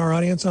fill in our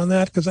audience on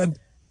that? Because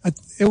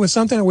it was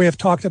something that we have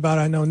talked about,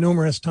 I know,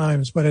 numerous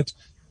times, but it's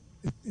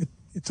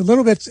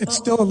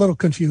still a little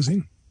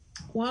confusing.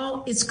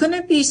 Well, it's going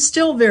to be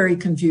still very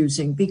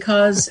confusing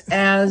because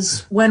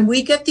when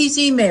we get these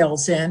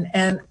emails in,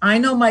 and I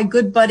know my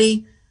good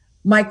buddy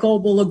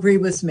Michael will agree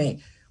with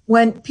me,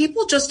 when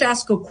people just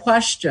ask a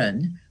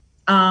question,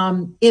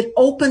 it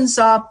opens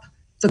up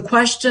the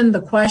question.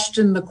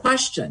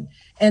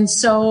 And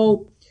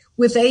so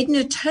with aid and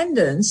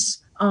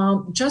attendance,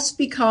 just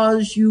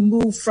because you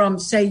move from,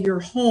 say, your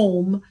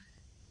home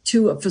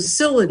to a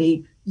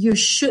facility, you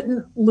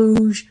shouldn't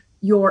lose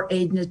your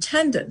aid and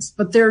attendance.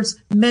 But there's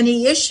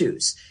many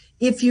issues.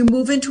 If you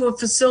move into a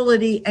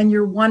facility and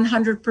you're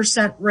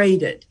 100%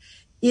 rated,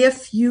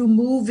 if you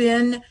move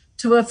in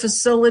to a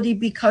facility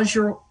because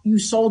you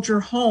sold your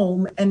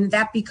home and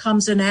that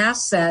becomes an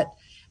asset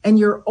and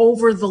you're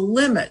over the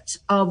limit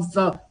of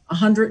the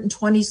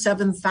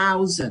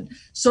 $127,000.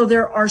 So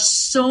there are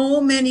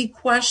so many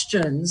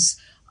questions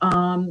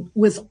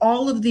with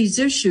all of these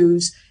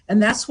issues,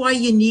 and that's why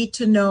you need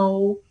to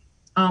know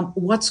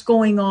what's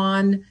going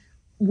on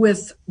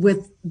with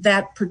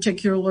that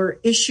particular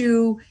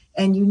issue,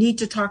 and you need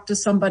to talk to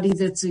somebody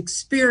that's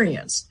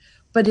experienced.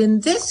 But in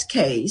this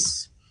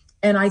case,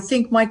 and I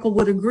think Michael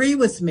would agree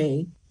with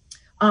me,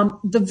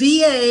 the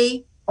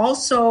VA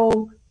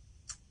also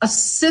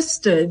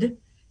assisted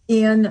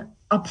in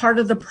a part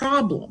of the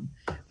problem,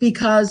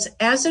 because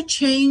as a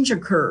change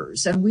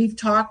occurs, and we've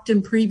talked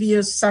in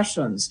previous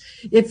sessions,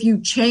 if you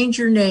change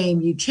your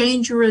name, you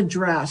change your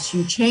address,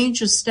 you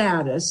change your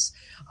status,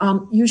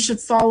 you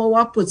should follow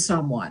up with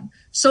someone.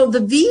 So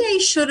the VA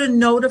should have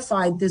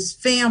notified this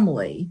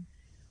family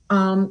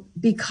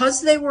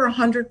because they were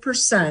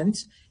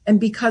 100% and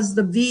because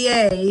the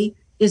VA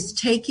is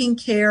taking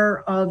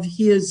care of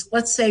his,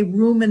 let's say,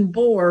 room and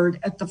board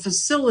at the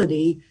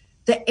facility,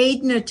 the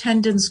aid and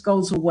attendance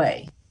goes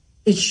away.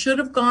 It should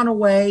have gone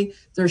away.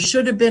 There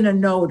should have been a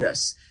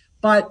notice,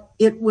 but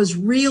it was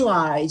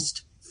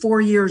realized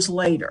 4 years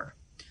later.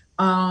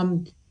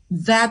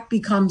 That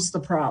becomes the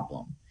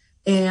problem.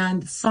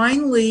 And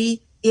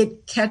finally,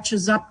 it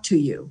catches up to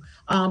you.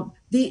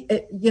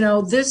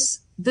 This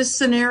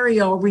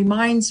scenario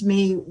reminds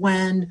me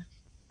when,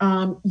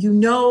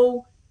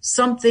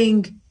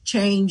 something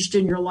changed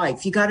in your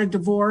life. You got a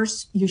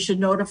divorce, you should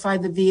notify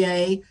the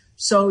VA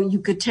so you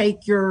could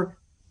take your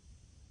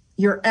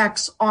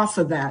ex off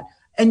of that.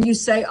 And you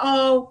say,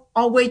 oh,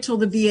 I'll wait till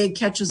the VA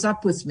catches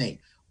up with me.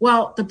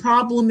 Well, the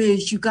problem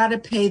is you got to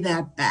pay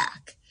that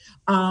back.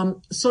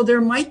 So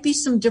there might be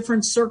some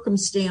different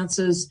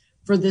circumstances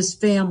for this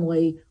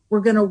family.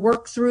 We're going to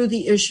work through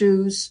the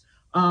issues.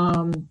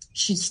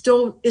 She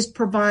still is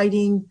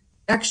providing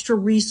extra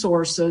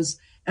resources,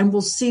 and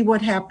we'll see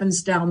what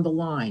happens down the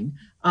line.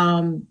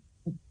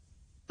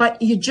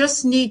 But you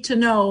just need to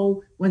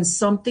know when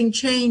something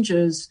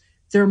changes,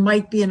 there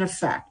might be an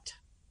effect.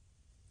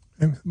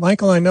 And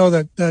Michael, I know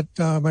that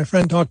my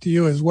friend talked to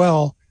you as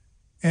well,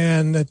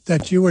 and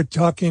that you were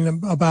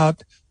talking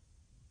about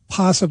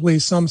possibly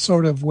some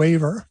sort of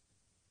waiver.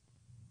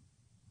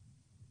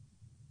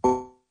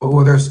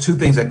 Well, there's two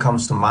things that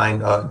comes to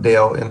mind,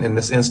 Dale, in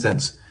this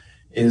instance,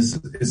 is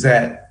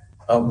that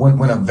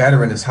when a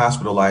veteran is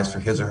hospitalized for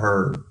his or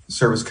her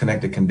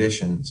service-connected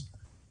conditions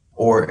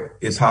or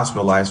is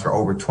hospitalized for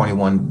over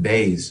 21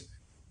 days,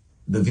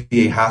 the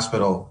VA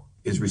hospital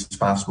is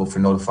responsible for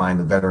notifying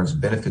the Veterans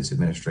Benefits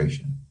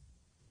Administration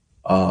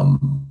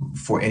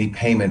for any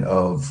payment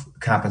of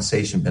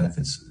compensation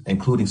benefits,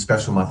 including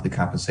special monthly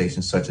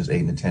compensation such as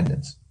aid and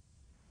attendance.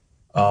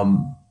 I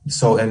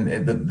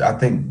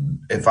think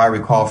if I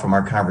recall from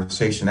our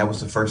conversation, that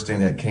was the first thing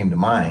that came to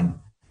mind,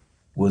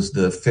 was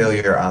the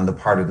failure on the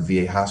part of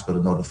the VA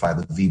hospital to notify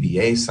the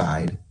VBA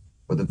side,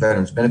 or the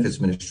Veterans Benefits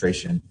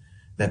Administration,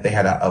 that they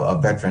had a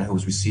veteran who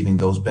was receiving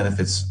those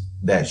benefits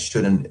that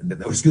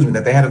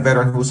they had a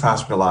veteran who was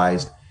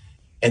hospitalized,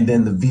 and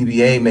then the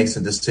VBA makes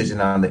a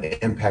decision on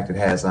the impact it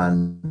has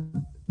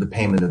on the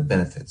payment of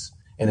benefits.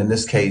 And in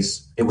this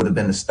case, it would have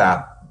been to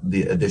stop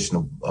the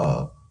additional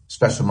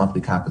special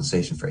monthly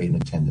compensation for aid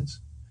and attendance,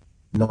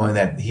 knowing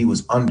that he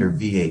was under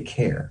VA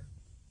care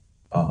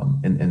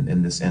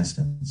in this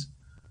instance.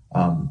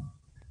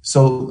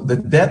 So the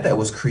debt that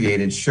was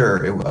created, sure,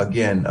 General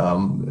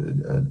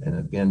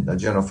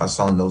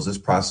Fausone knows this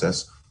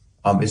process,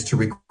 is to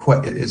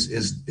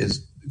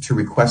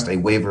request a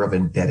waiver of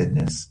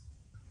indebtedness.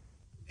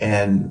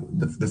 And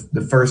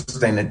the first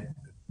thing that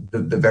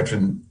the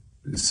veteran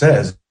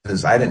says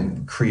is, I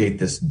didn't create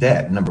this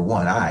debt. Number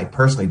one, I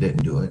personally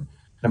didn't do it.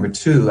 Number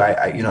two,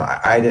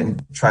 I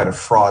didn't try to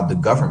fraud the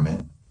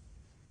government.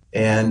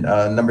 And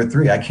number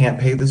three, I can't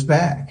pay this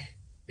back.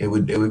 It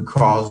would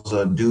cause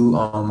a due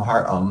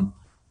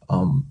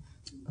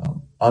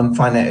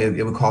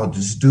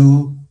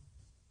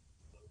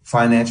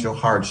financial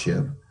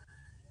hardship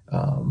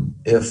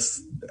if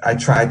I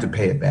tried to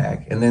pay it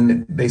back. And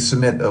then they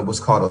submit what's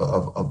called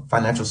a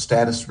financial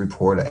status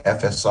report, a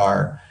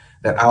FSR,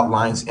 that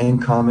outlines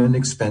income and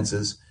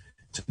expenses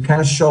to kind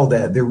of show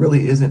that there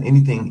really isn't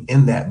anything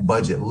in that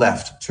budget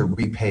left to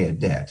repay a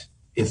debt,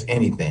 if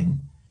anything.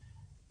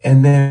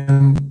 And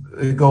then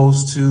it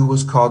goes to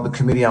what's called the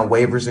Committee on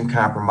Waivers and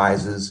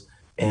Compromises,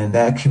 and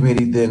that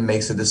committee then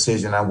makes a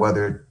decision on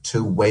whether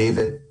to waive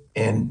it,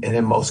 and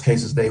in most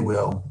cases they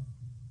will.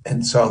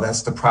 And so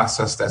that's the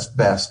process that's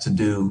best to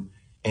do.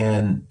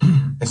 And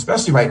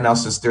especially right now,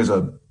 since there's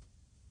a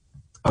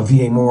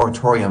VA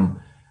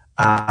moratorium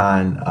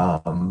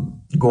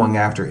on going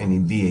after any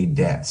VA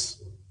debts.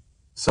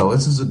 So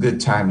this is a good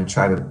time to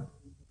try to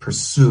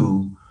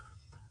pursue.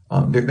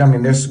 And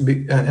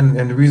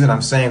the reason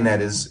I'm saying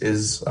that is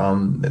there's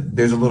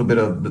a little bit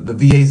of the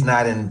VA's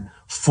not in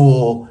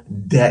full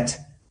debt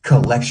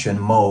collection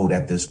mode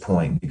at this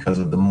point because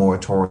of the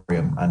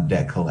moratorium on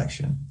debt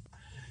collection.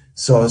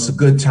 So it's a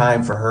good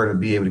time for her to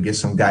be able to get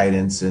some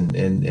guidance, and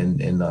then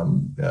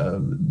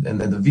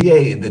the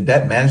VA, the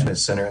Debt Management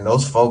Center, and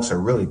those folks are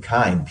really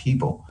kind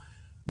people.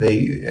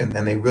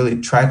 They really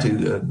try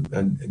to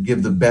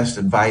give the best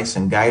advice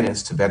and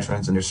guidance to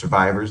veterans and their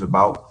survivors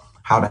about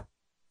how to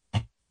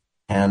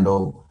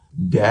handle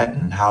debt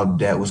and how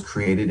debt was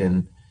created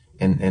and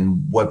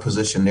what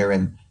position they're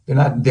in. They're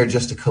not there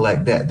just to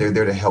collect debt. They're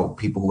there to help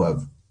people who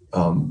have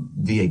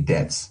VA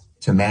debts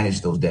to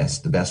manage those debts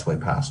the best way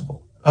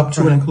possible, up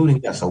to and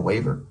including, yes, a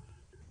waiver.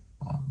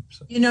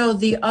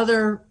 The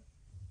other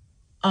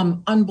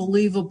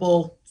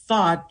unbelievable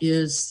thought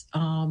is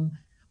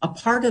a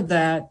part of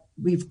that.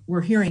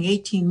 We're hearing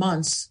 18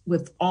 months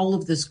with all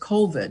of this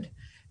COVID,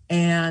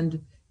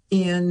 and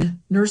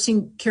in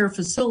nursing care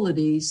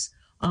facilities,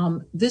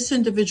 this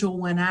individual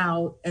went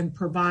out and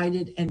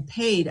provided and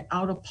paid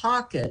out of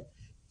pocket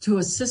to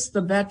assist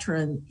the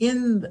veteran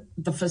in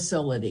the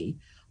facility.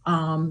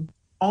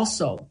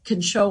 Also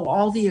can show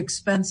all the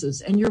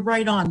expenses. And you're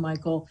right on,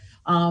 Michael,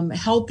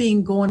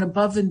 helping, going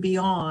above and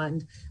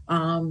beyond.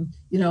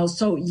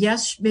 So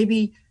yes,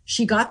 maybe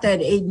she got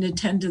that aid and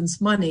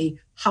attendance money.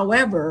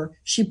 However,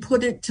 she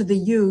put it to the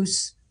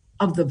use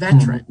of the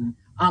veteran,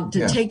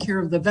 to take care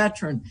of the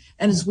veteran.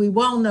 And as we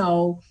well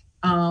know,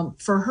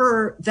 for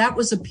her, that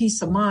was a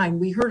peace of mind.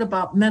 We heard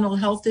about mental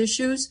health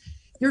issues.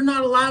 You're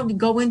not allowed to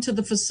go into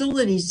the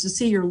facilities to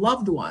see your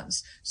loved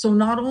ones. So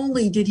not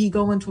only did he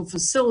go into a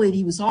facility,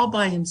 he was all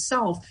by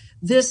himself.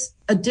 This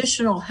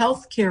additional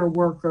healthcare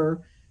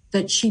worker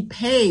that she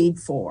paid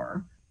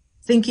for,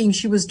 thinking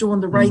she was doing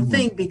the right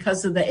thing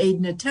because of the aid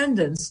and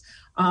attendance,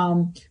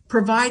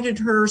 provided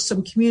her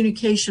some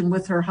communication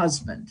with her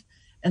husband.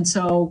 And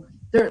so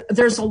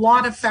there's a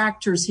lot of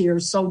factors here.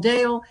 So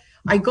Dale,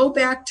 I go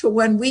back to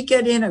when we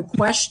get in a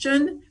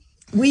question,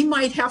 we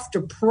might have to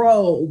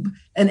probe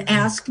and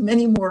ask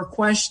many more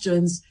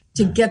questions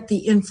to get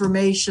the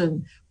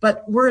information,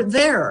 but we're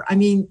there. I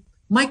mean,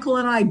 Michael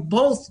and I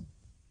both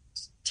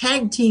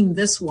tag team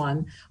this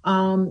one,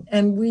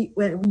 and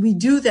we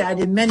do that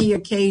in many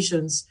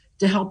occasions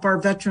to help our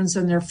veterans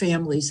and their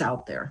families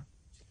out there.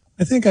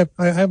 I think I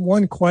have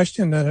one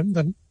question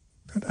that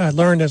I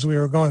learned as we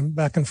were going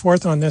back and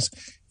forth on this,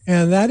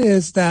 and that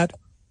is that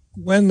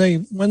when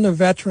the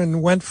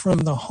veteran went from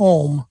the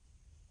home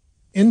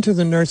into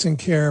the nursing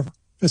care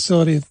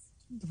facility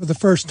for the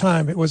first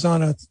time, it was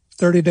on a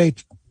 30-day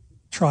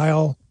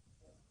trial.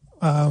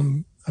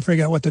 I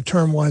forget what the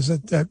term was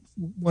that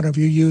one of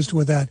you used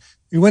with that.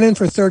 We went in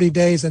for 30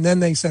 days, and then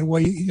they said,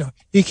 well,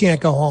 he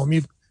can't go home.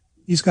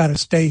 He's got to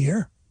stay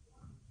here.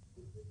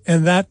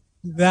 And that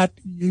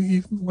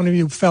one of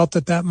you felt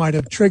that might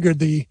have triggered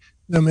the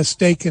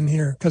mistake in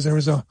here, because there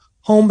was a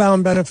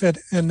homebound benefit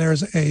and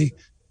there's a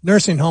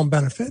nursing home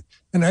benefit.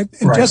 And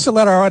just to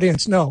let our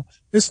audience know,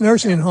 this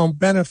nursing home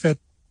benefit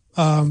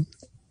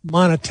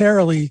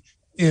monetarily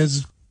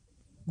is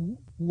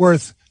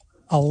worth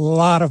a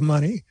lot of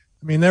money.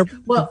 I mean,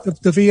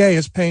 the VA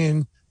is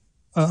paying,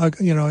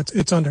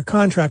 it's under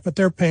contract, but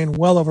they're paying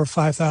well over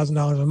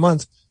 $5,000 a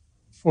month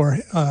for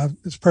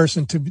this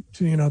person to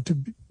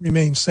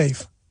remain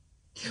safe.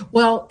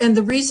 Well, and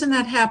the reason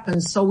that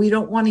happens, so we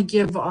don't want to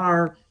give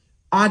our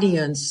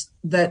audience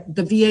that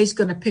the VA is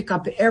going to pick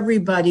up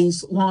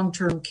everybody's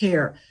long-term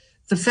care.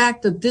 The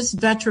fact that this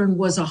veteran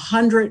was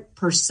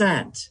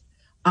 100%,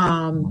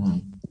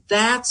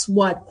 that's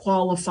what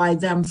qualified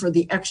them for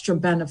the extra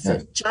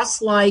benefit,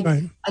 just like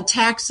a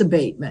tax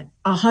abatement,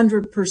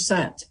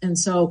 100%. And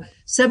so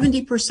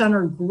 70%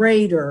 or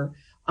greater,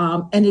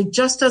 and it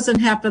just doesn't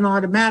happen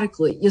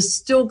automatically. You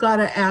still got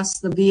to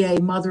ask the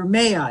VA, Mother,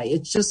 may I?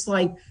 It's just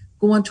like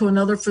going to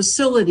another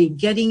facility,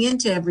 getting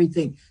into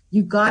everything.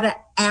 You got to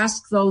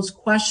ask those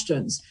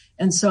questions.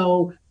 And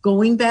so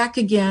going back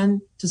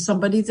again to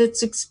somebody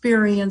that's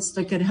experienced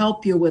that could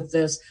help you with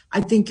this,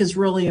 I think is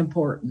really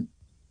important.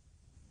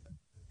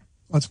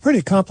 Well, it's a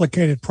pretty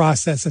complicated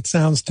process, it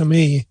sounds to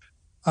me,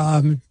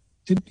 to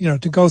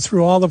go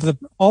through all of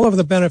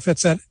the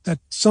benefits that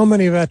so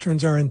many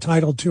veterans are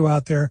entitled to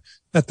out there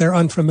that they're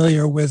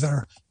unfamiliar with,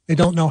 or they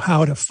don't know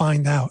how to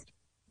find out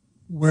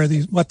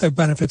what the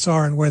benefits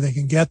are and where they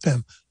can get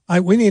them.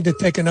 We need to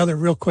take another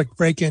real quick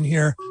break in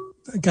here.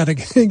 Got to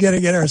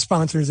get our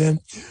sponsors in.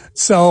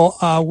 So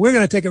we're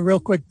going to take a real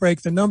quick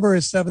break. The number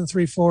is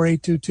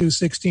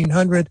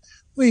 734-822-1600.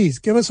 Please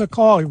give us a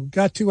call. We've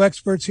got two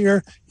experts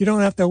here. You don't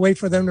have to wait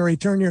for them to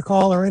return your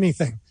call or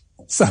anything.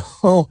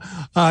 So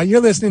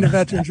you're listening to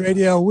Veterans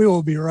Radio. We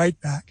will be right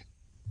back.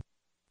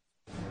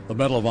 The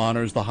Medal of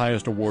Honor is the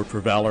highest award for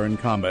valor in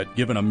combat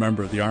given a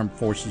member of the Armed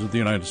Forces of the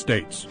United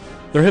States.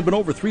 There have been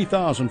over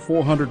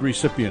 3,400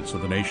 recipients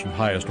of the nation's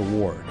highest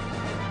award.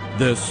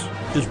 This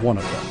is one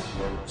of them.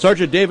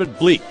 Sergeant David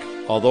Bleak,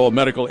 although a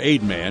medical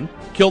aid man,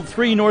 killed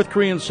 3 North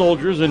Korean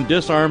soldiers and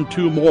disarmed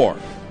 2 more.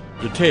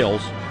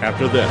 Details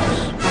after this.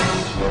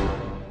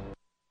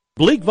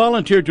 Bleak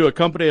volunteered to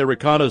accompany a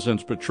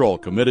reconnaissance patrol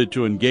committed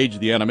to engage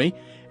the enemy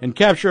and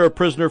capture a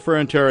prisoner for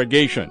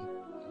interrogation.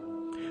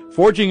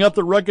 Forging up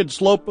the rugged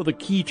slope of the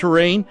key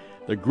terrain,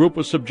 the group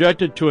was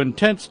subjected to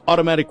intense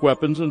automatic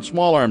weapons and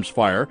small arms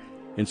fire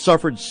and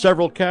suffered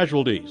several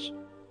casualties.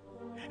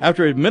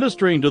 After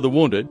administering to the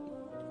wounded,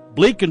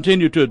 Bleak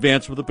continued to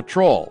advance with the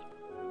patrol.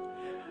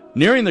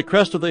 Nearing the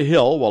crest of the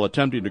hill while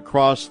attempting to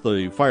cross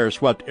the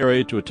fire-swept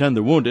area to attend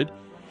the wounded,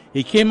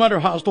 he came under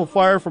hostile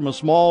fire from a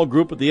small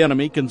group of the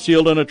enemy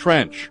concealed in a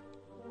trench.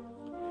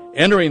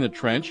 Entering the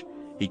trench,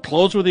 he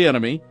closed with the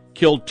enemy,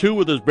 killed 2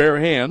 with his bare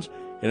hands,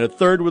 and a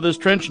 3rd with his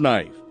trench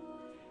knife.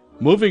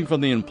 Moving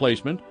from the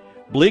emplacement,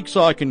 Bleak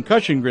saw a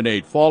concussion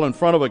grenade fall in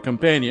front of a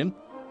companion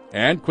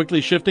and,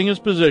 quickly shifting his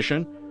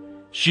position,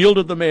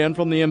 shielded the man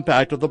from the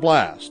impact of the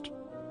blast.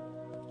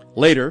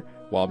 Later,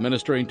 while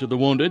ministering to the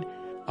wounded,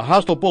 a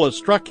hostile bullet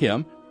struck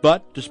him,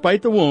 but,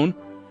 despite the wound,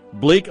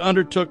 Bleak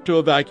undertook to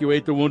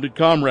evacuate the wounded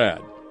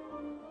comrade.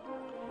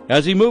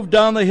 As he moved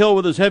down the hill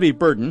with his heavy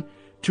burden,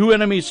 2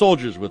 enemy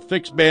soldiers with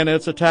fixed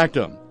bayonets attacked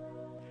him.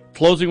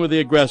 Closing with the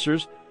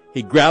aggressors,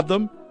 he grabbed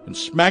them and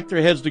smacked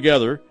their heads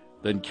together,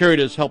 then carried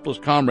his helpless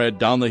comrade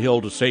down the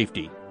hill to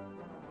safety.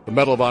 The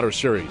Medal of Honor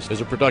series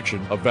is a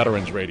production of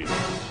Veterans Radio.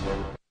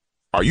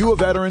 Are you a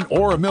veteran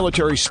or a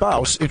military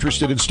spouse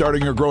interested in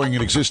starting or growing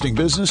an existing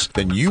business?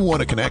 Then you want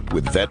to connect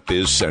with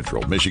VetBiz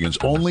Central, Michigan's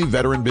only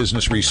veteran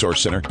business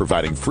resource center,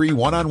 providing free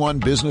one-on-one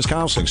business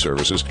counseling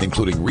services,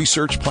 including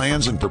research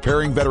plans and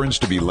preparing veterans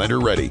to be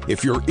lender-ready.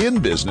 If you're in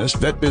business,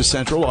 VetBiz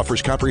Central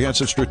offers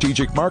comprehensive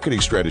strategic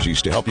marketing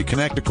strategies to help you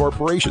connect to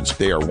corporations.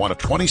 They are one of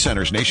 20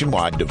 centers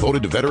nationwide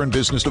devoted to veteran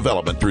business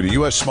development through the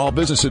U.S. Small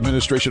Business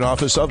Administration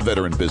Office of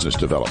Veteran Business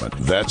Development.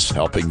 Vets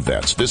helping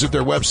vets. Visit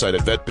their website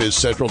at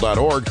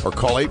vetbizcentral.org or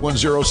call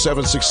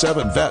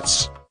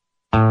 810-767-VETS.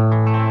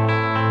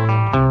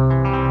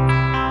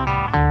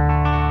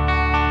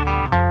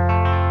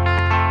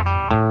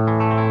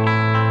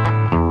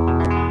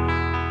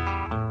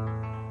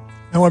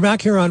 And we're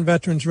back here on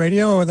Veterans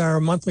Radio with our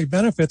monthly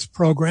benefits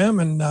program,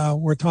 and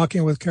we're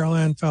talking with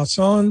Ann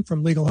Fausone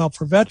from Legal Help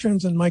for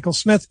Veterans and Michael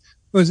Smith,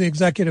 who is the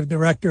Executive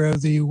Director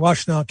of the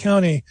Washtenaw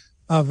County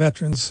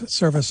Veterans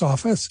Service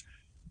Office.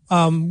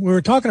 We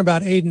were talking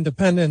about aid and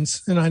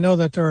dependence, and I know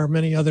that there are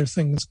many other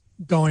things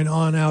going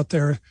on out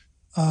there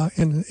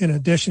in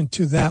addition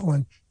to that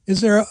one.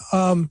 Is there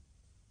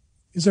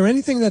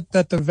anything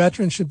that the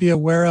veterans should be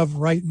aware of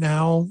right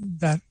now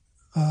that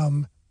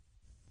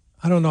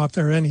I don't know if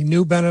there are any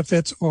new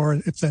benefits or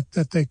if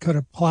that they could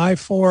apply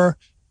for,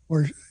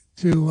 or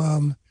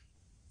to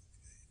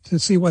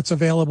see what's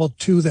available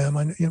to them?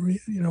 And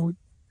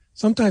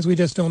sometimes we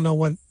just don't know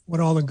what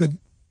all the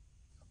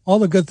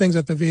good things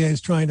that the VA is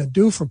trying to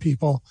do for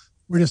people.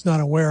 We're just not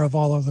aware of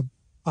all of the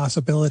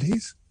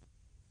possibilities.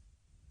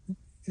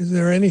 Is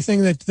there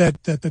anything that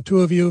the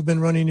two of you have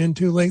been running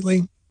into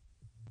lately?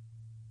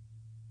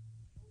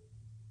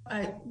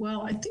 I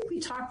think we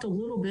talked a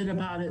little bit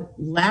about it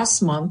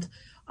last month,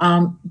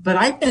 but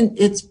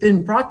it's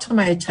been brought to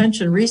my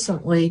attention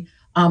recently.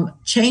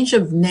 Change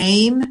of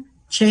name,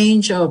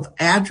 change of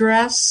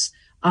address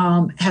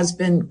has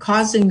been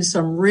causing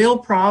some real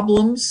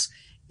problems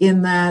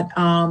in that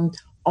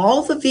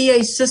all the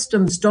VA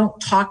systems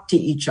don't talk to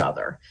each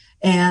other.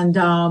 And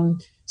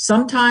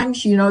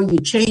sometimes,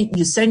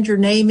 you send your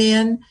name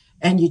in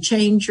and you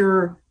change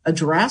your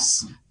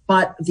address,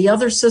 but the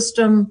other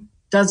system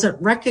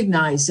doesn't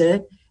recognize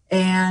it,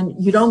 and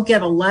you don't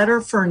get a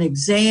letter for an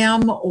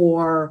exam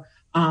or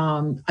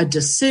a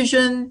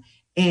decision,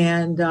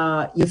 and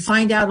you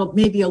find out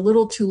maybe a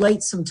little too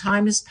late, some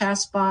time has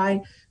passed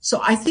by. So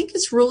I think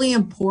it's really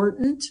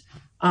important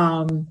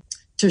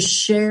to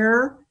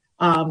share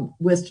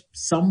with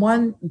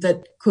someone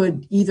that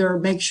could either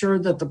make sure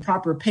that the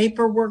proper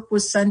paperwork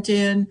was sent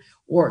in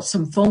or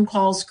some phone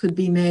calls could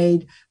be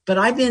made. But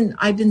I've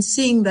been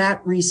seeing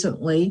that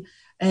recently.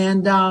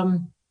 And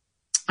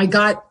I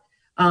got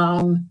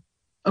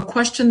a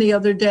question the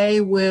other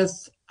day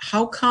with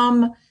how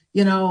come,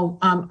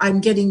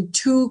 I'm getting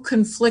 2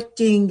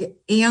 conflicting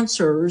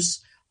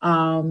answers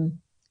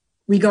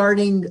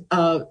regarding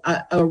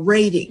a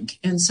rating.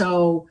 And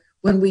so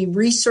when we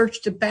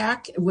researched it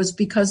back, it was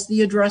because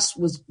the address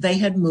they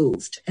had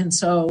moved. And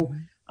so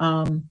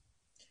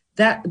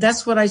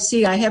that's what I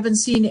see. I haven't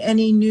seen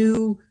any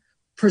new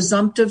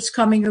presumptives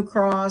coming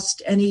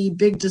across, any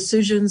big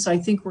decisions. I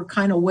think we're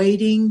kind of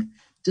waiting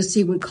to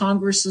see what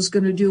Congress is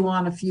going to do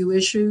on a few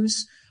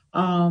issues.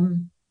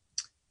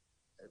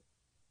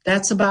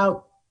 That's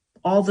about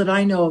all that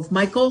I know of.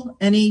 Michael,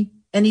 any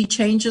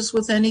changes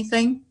with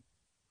anything?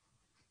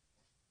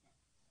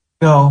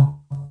 No,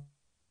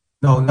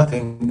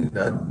 nothing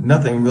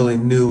really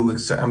new.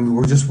 Except,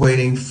 we're just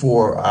waiting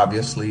for,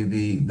 obviously,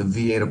 the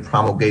VA to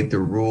promulgate the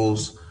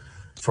rules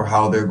for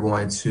how they're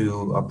going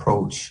to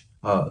approach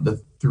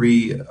the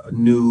 3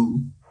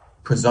 new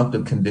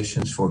presumptive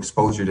conditions for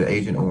exposure to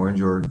Agent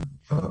Orange or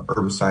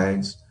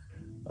herbicides,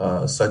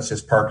 such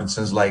as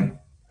Parkinson's-like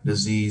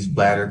disease,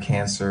 bladder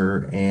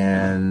cancer,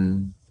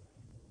 and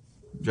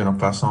General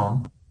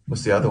Fausone.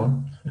 What's the other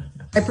one?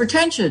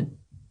 Hypertension.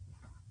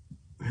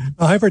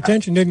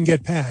 Hypertension didn't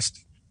get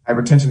passed.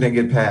 Hypertension didn't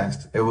get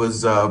passed. It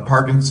was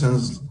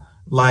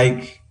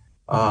Parkinson's-like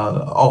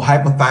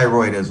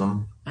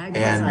hypothyroidism.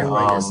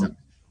 Hypothyroidism.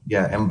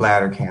 And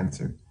bladder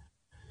cancer.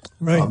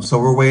 Right. So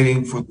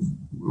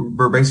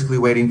we're basically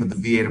waiting for the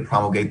VA to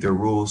promulgate their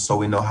rules, so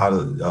we know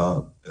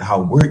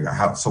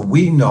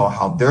we know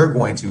how they're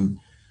going to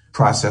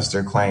process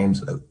their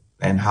claims,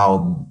 and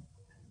how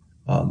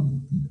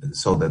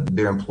so that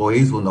their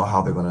employees will know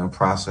how they're going to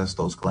process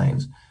those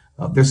claims.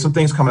 There's some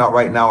things coming out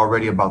right now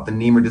already about the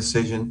Niemer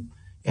decision,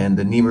 and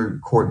the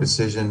Niemer court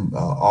decision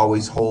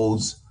always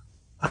holds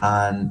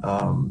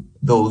on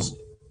those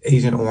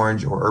Agent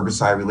Orange or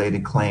herbicide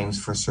related claims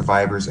for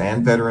survivors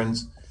and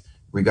veterans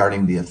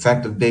regarding the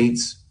effective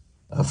dates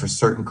for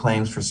certain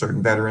claims for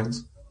certain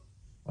veterans.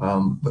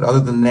 But other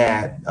than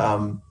that,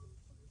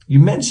 you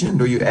mentioned,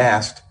 or you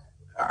asked,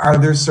 are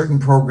there certain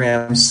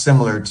programs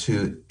similar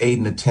to aid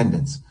and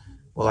attendance?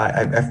 Well,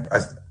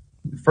 I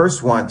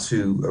first want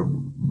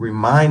to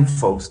remind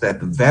folks that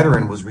the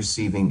veteran was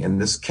receiving, in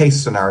this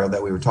case scenario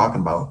that we were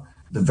talking about,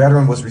 the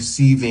veteran was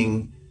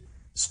receiving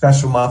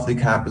special monthly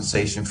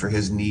compensation for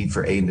his need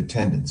for aid and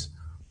attendance.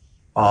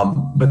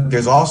 But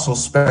there's also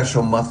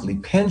special monthly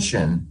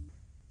pension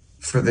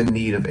for the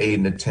need of aid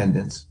and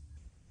attendance.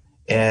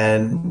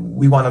 And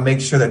we want to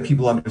make sure that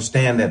people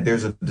understand that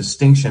there's a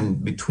distinction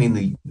between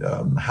the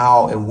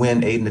how and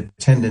when aid and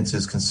attendance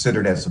is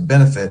considered as a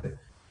benefit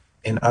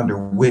and under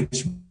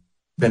which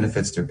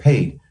benefits they're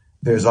paid.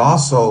 There's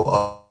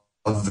also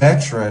a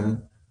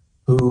veteran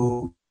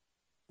who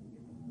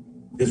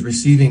is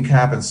receiving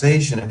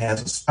compensation and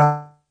has a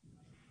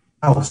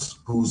spouse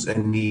who's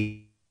in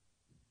need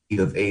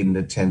of aid and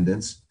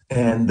attendance,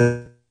 and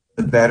the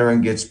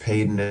veteran gets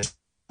paid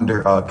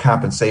under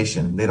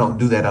compensation. They don't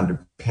do that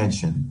under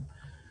pension.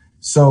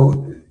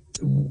 So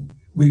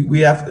we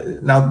have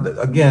to, now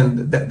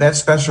again, that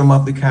special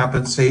monthly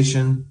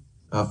compensation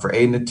for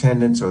aid and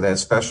attendance, or that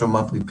special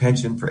monthly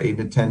pension for aid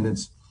and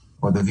attendance,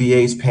 or the VA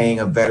is paying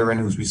a veteran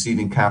who's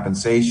receiving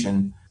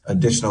compensation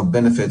additional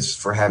benefits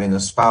for having a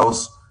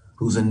spouse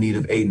who's in need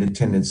of aid and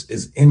attendance,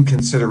 is in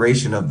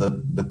consideration of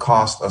the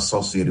cost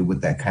associated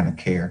with that kind of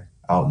care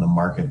out in the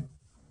market.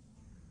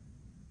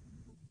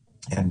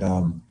 And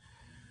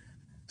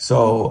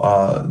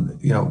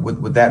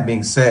with that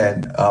being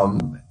said,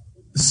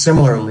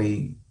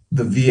 similarly,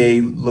 the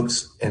VA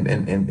looks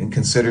and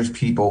considers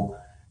people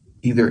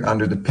either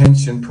under the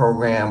pension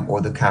program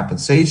or the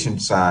compensation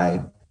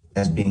side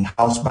as being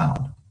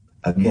housebound.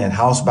 Again,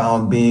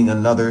 housebound being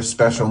another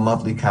special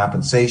monthly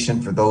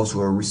compensation for those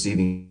who are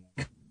receiving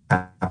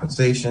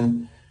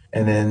compensation,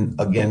 and then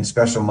again,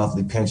 special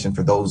monthly pension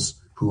for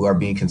those who are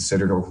being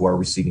considered or who are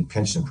receiving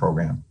pension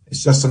program.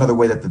 It's just another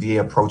way that the VA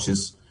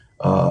approaches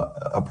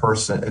a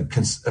person,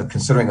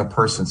 considering a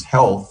person's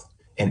health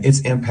and its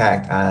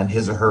impact on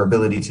his or her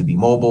ability to be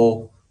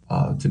mobile,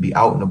 to be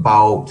out and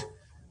about.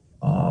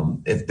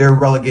 If they're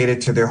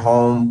relegated to their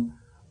home,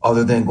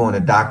 other than going to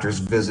doctor's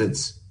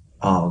visits,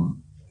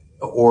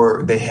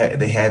 or they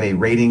have a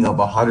rating of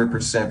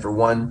 100% for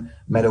one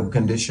medical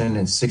condition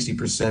and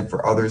 60%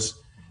 for others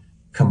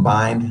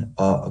combined,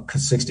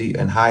 60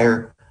 and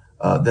higher,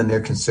 then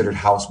they're considered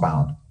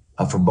housebound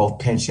for both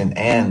pension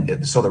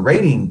and so the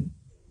rating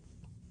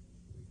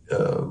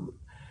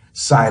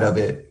side of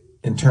it,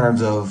 in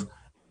terms of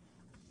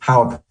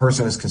how a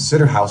person is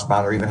considered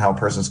housebound, or even how a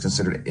person is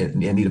considered in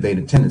need of aid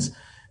and attendance,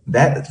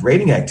 that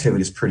rating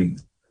activity is pretty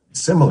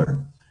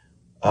similar.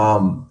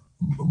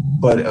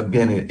 But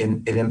again,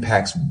 it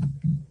impacts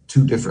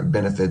two different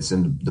benefits,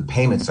 and the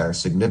payments are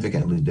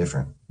significantly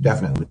different.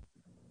 Definitely.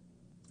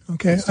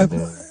 Okay,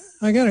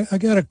 I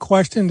got a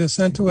question to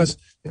send to us.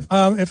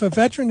 If a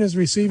veteran is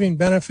receiving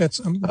benefits,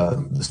 I'm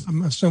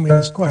assuming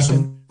this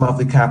question.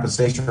 Monthly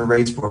compensation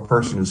rates for a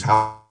person who's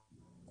housed.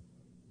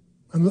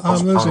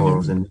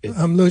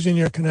 I'm losing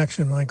your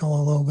connection,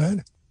 Michael, a little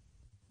bit.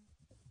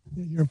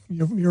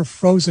 You're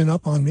frozen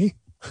up on me.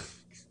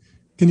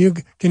 Can you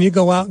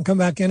go out and come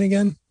back in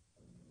again?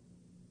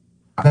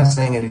 I'm not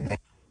saying anything.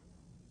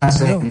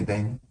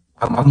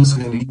 I'm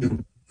listening to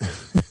you.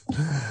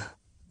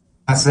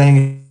 Not saying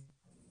anything.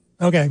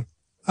 Okay.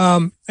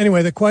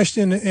 Anyway, the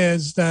question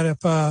is that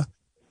if a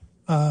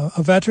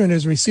veteran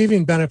is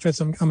receiving benefits,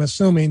 I'm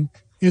assuming,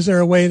 is there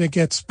a way to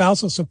get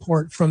spousal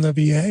support from the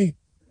VA?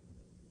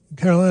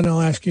 Carolyn,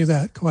 I'll ask you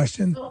that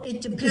question. Well,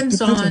 it depends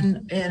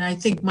on, and I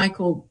think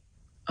Michael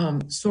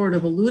sort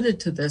of alluded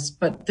to this,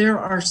 but there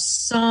are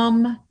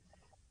some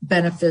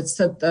benefits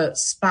that the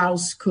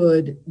spouse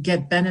could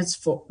get benefits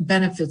for,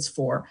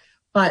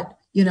 but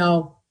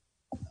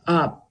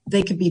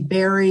they could be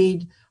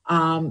buried.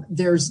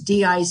 There's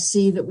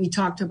DIC that we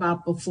talked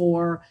about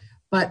before,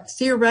 but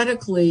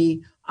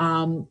theoretically,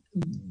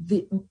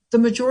 the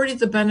majority of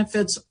the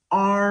benefits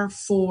are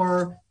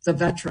for the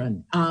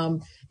veteran.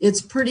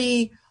 It's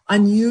pretty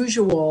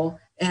unusual,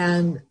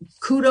 and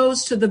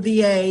kudos to the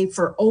VA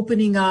for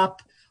opening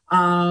up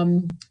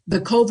the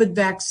COVID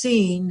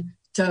vaccine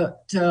to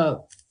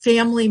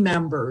family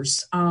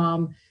members.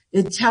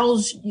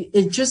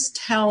 It just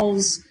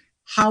tells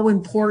how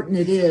important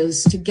it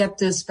is to get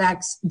this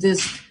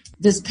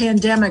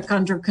pandemic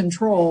under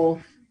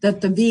control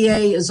that the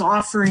VA is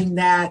offering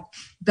that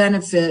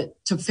benefit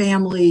to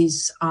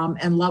families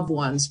and loved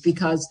ones,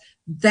 because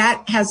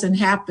that hasn't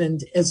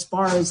happened as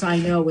far as I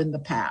know in the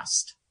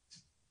past.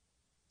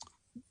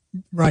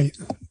 Right.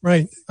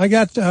 I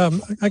got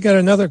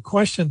another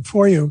question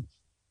for you,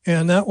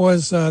 and that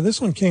was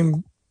this one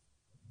came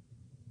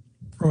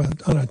from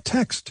on a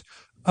text,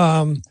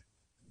 and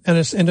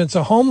it's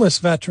a homeless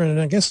veteran, and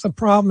I guess the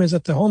problem is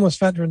that the homeless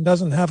veteran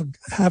doesn't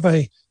have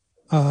a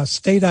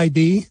state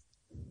ID,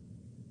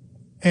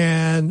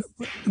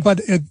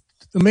 but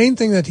the main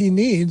thing that he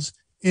needs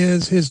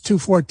is his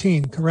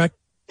 214. Correct?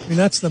 I mean,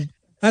 that's the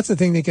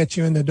thing that gets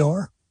you in the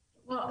door.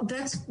 Well,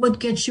 that's what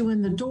gets you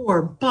in the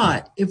door.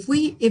 But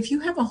if you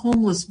have a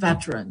homeless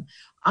veteran,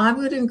 I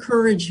would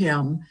encourage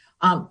him.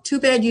 Too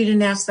bad you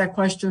didn't ask that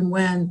question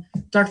when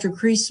Dr.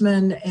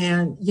 Creasman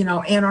and,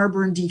 Ann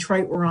Arbor and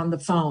Detroit were on the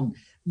phone.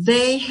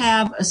 They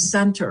have a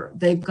center.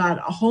 They've got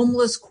a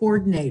homeless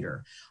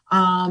coordinator.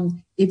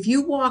 If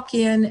you walk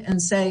in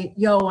and say,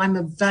 I'm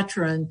a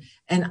veteran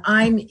and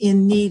I'm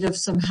in need of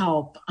some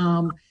help,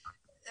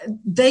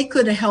 they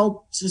could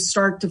help to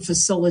start to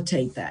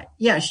facilitate that.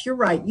 Yes, you're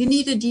right. You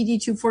need a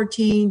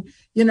DD-214,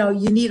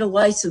 you need a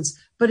license.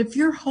 But if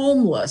you're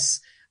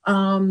homeless,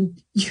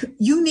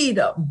 you need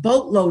a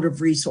boatload of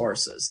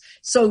resources.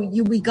 So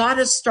we got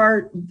to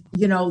start,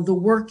 the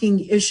working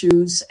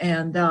issues,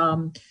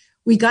 and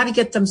we got to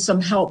get them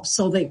some help.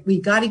 So that we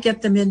got to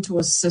get them into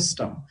a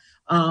system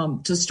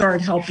to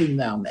start helping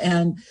them.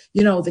 And,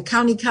 the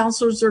county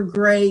counselors are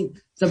great,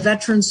 the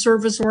veteran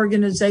service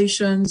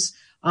organizations,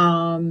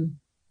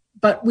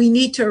 but we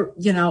need to,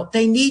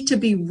 they need to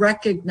be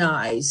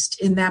recognized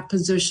in that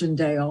position,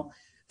 Dale.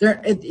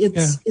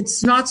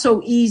 It's not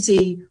so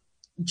easy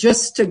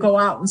just to go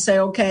out and say,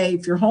 okay,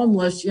 if you're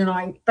homeless,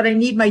 but I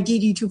need my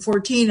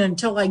DD-214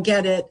 until I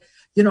get it,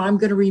 I'm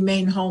going to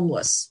remain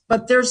homeless.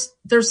 But there's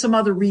some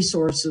other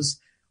resources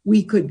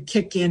we could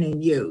kick in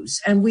and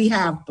use, and we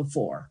have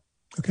before.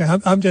 Okay,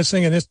 I'm just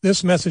thinking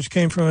this message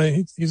came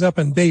from he's up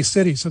in Bay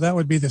City, so that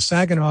would be the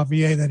Saginaw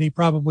VA that he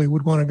probably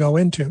would want to go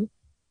into,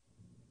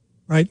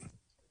 right?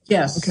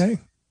 Yes. Okay.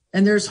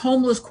 And there's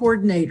homeless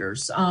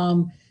coordinators.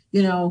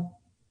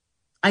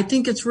 I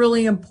think it's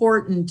really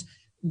important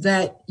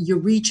that you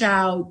reach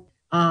out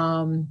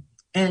and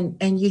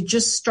you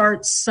just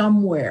start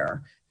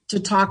somewhere to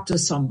talk to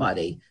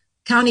somebody.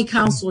 County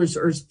counselors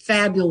are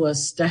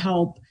fabulous to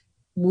help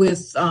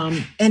with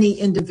any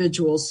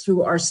individuals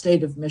through our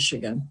state of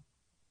Michigan.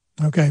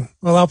 Okay.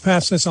 Well, I'll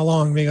pass this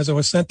along because it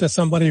was sent to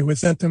somebody who was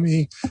sent to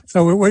me.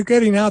 So we're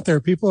getting out there.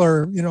 People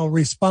are,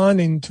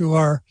 responding to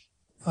our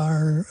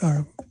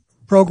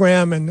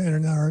program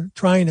and are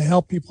trying to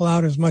help people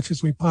out as much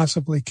as we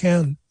possibly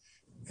can.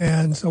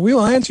 And so we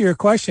will answer your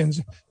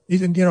questions.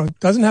 It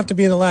doesn't have to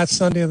be the last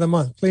Sunday of the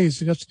month.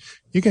 Please,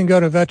 you can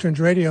go to Veterans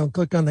Radio and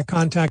click on the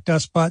Contact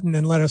Us button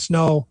and let us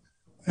know.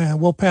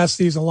 And we'll pass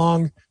these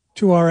along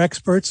to our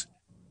experts.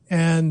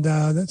 And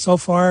so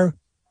far,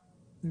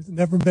 there's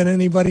never been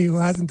anybody who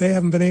they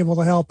haven't been able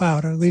to help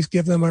out, or at least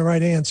give them a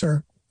right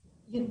answer.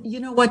 You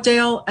know what,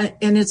 Dale?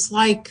 And it's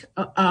like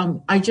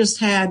I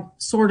just had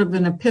sort of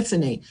an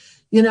epiphany.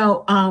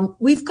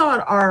 We've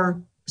got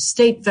our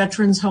state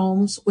veterans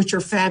homes, which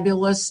are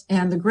fabulous,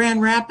 and the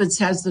Grand Rapids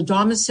has the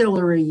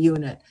domiciliary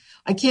unit.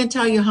 I can't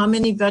tell you how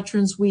many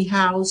veterans we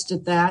housed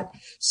at that.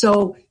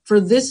 So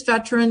for this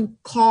veteran,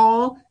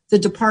 call the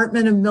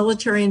Department of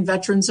Military and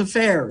Veterans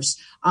Affairs.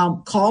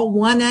 Call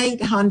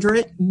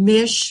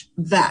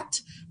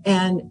 1-800-MISH-VET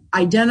and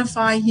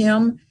identify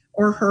him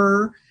or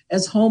her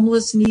as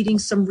homeless, needing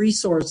some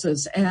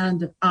resources.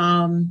 And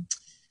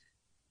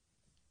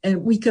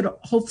we could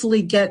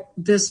hopefully get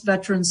this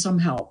veteran some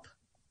help.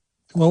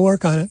 We'll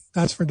work on it.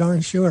 That's for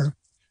darn sure.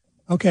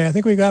 Okay, I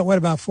think we got,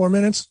 about 4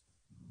 minutes?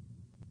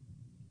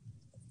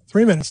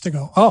 3 minutes to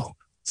go. Oh,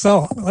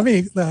 so let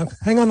me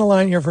hang on the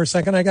line here for a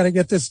second. I got to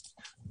get this.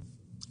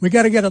 We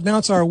got to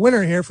announce our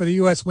winner here for the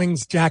U.S.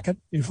 Wings jacket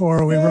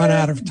before we run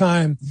out of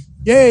time.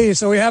 Yay!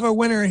 So we have a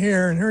winner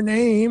here, and her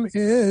name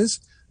is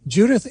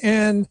Judith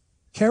Ann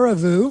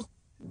Cariveau,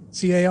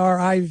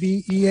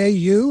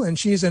 Cariveau, and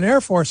she's an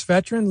Air Force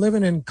veteran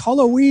living in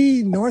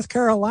Cullowhee, North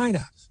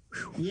Carolina.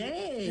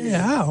 Yay!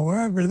 Yeah,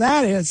 wherever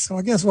that is. So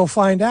I guess we'll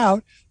find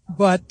out.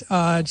 But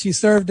she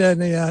served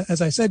in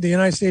as I said, the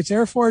United States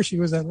Air Force. She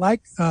was at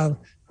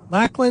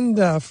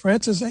Lackland,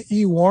 Francis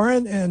E.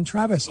 Warren, and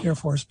Travis Air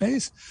Force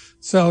Base.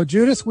 So,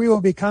 Judith, we will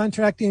be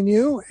contacting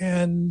you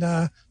and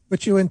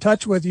put you in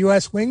touch with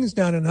U.S. Wings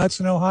down in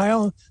Hudson,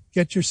 Ohio.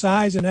 Get your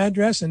size and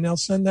address, and they'll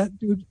send that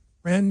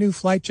brand new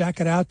flight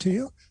jacket out to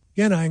you.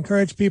 Again, I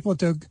encourage people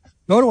to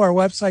go to our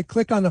website,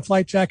 click on the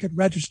flight jacket,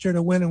 register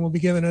to win, and we'll be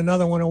giving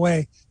another one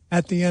away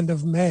at the end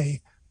of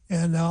May.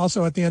 And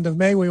also at the end of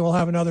May, we will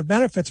have another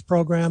benefits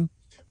program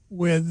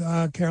with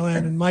Carol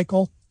Ann and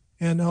Michael.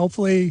 And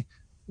hopefully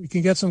we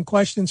can get some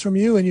questions from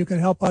you and you can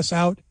help us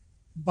out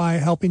by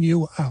helping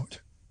you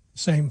out.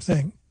 Same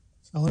thing.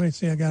 So let me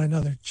see. I got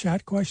another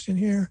chat question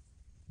here.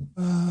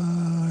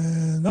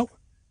 Nope.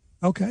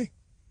 Okay.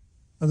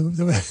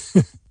 We'll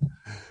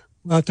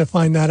have to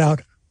find that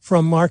out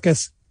from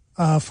Marcus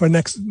for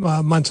next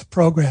month's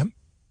program.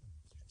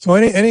 So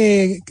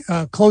any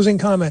closing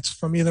comments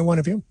from either one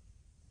of you?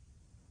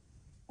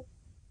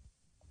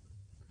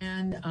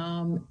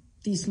 And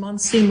these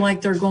months seem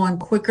like they're going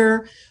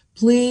quicker.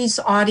 Please,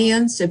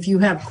 audience, if you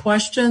have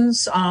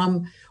questions,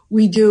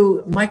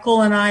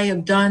 Michael and I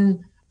have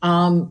done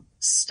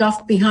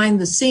stuff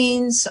behind the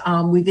scenes.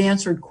 We've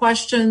answered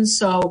questions.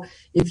 So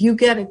if you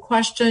get a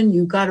question,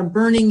 you've got a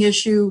burning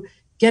issue,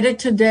 get it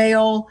to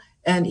Dale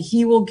and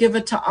he will give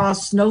it to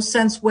us. No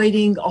sense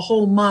waiting a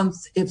whole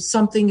month if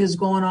something is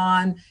going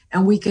on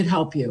and we could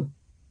help you.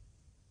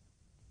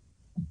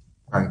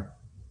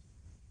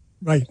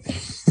 Right.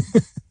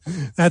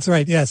 That's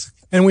right. Yes.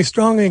 And we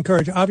strongly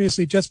encourage,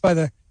 obviously, just by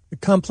the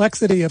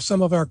complexity of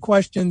some of our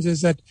questions,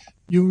 is that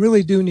you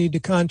really do need to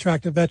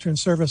contract a veteran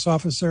service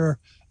officer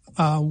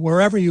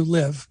wherever you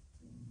live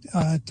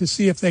to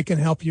see if they can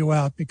help you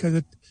out,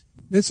 because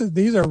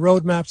these are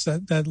roadmaps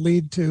that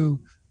lead to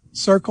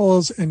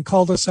circles and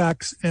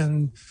cul-de-sacs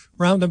and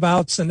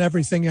roundabouts and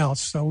everything else.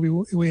 So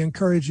we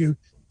encourage you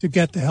to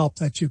get the help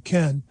that you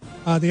can.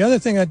 The other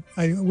thing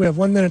we have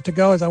 1 minute to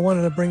go, is I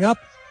wanted to bring up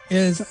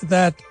is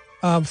that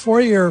for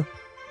your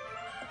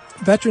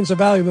veterans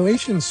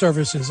evaluation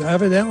services,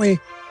 evidently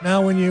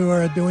now when you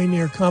are doing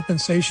your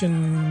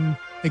compensation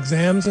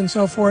exams and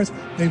so forth,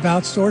 they've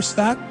outsourced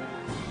that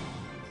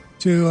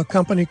to a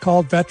company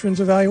called Veterans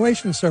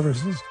Evaluation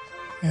Services.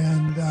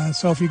 And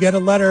so if you get a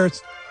letter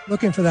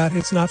looking for that,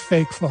 it's not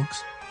fake,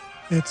 folks.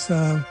 It's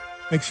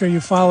make sure you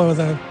follow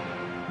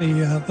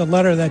the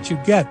letter that you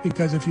get,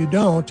 because if you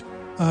don't,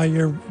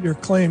 your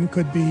claim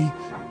could be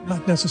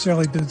not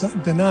necessarily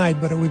denied,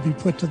 but it would be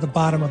put to the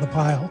bottom of the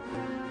pile.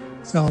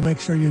 So make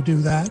sure you do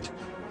that.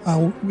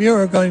 We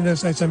are going to,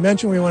 as I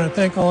mentioned, we want to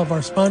thank all of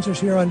our sponsors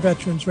here on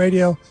Veterans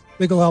Radio: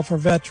 Legal Help for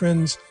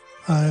Veterans,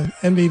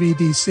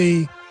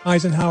 MVVDC,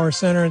 Eisenhower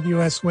Center,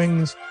 U.S.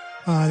 Wings,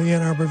 the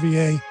Ann Arbor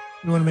VA.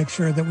 We want to make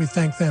sure that we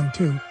thank them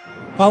too.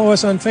 Follow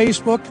us on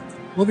Facebook.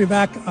 We'll be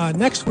back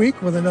next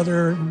week with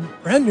another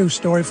brand new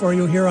story for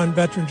you here on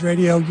Veterans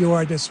Radio. You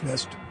are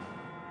dismissed.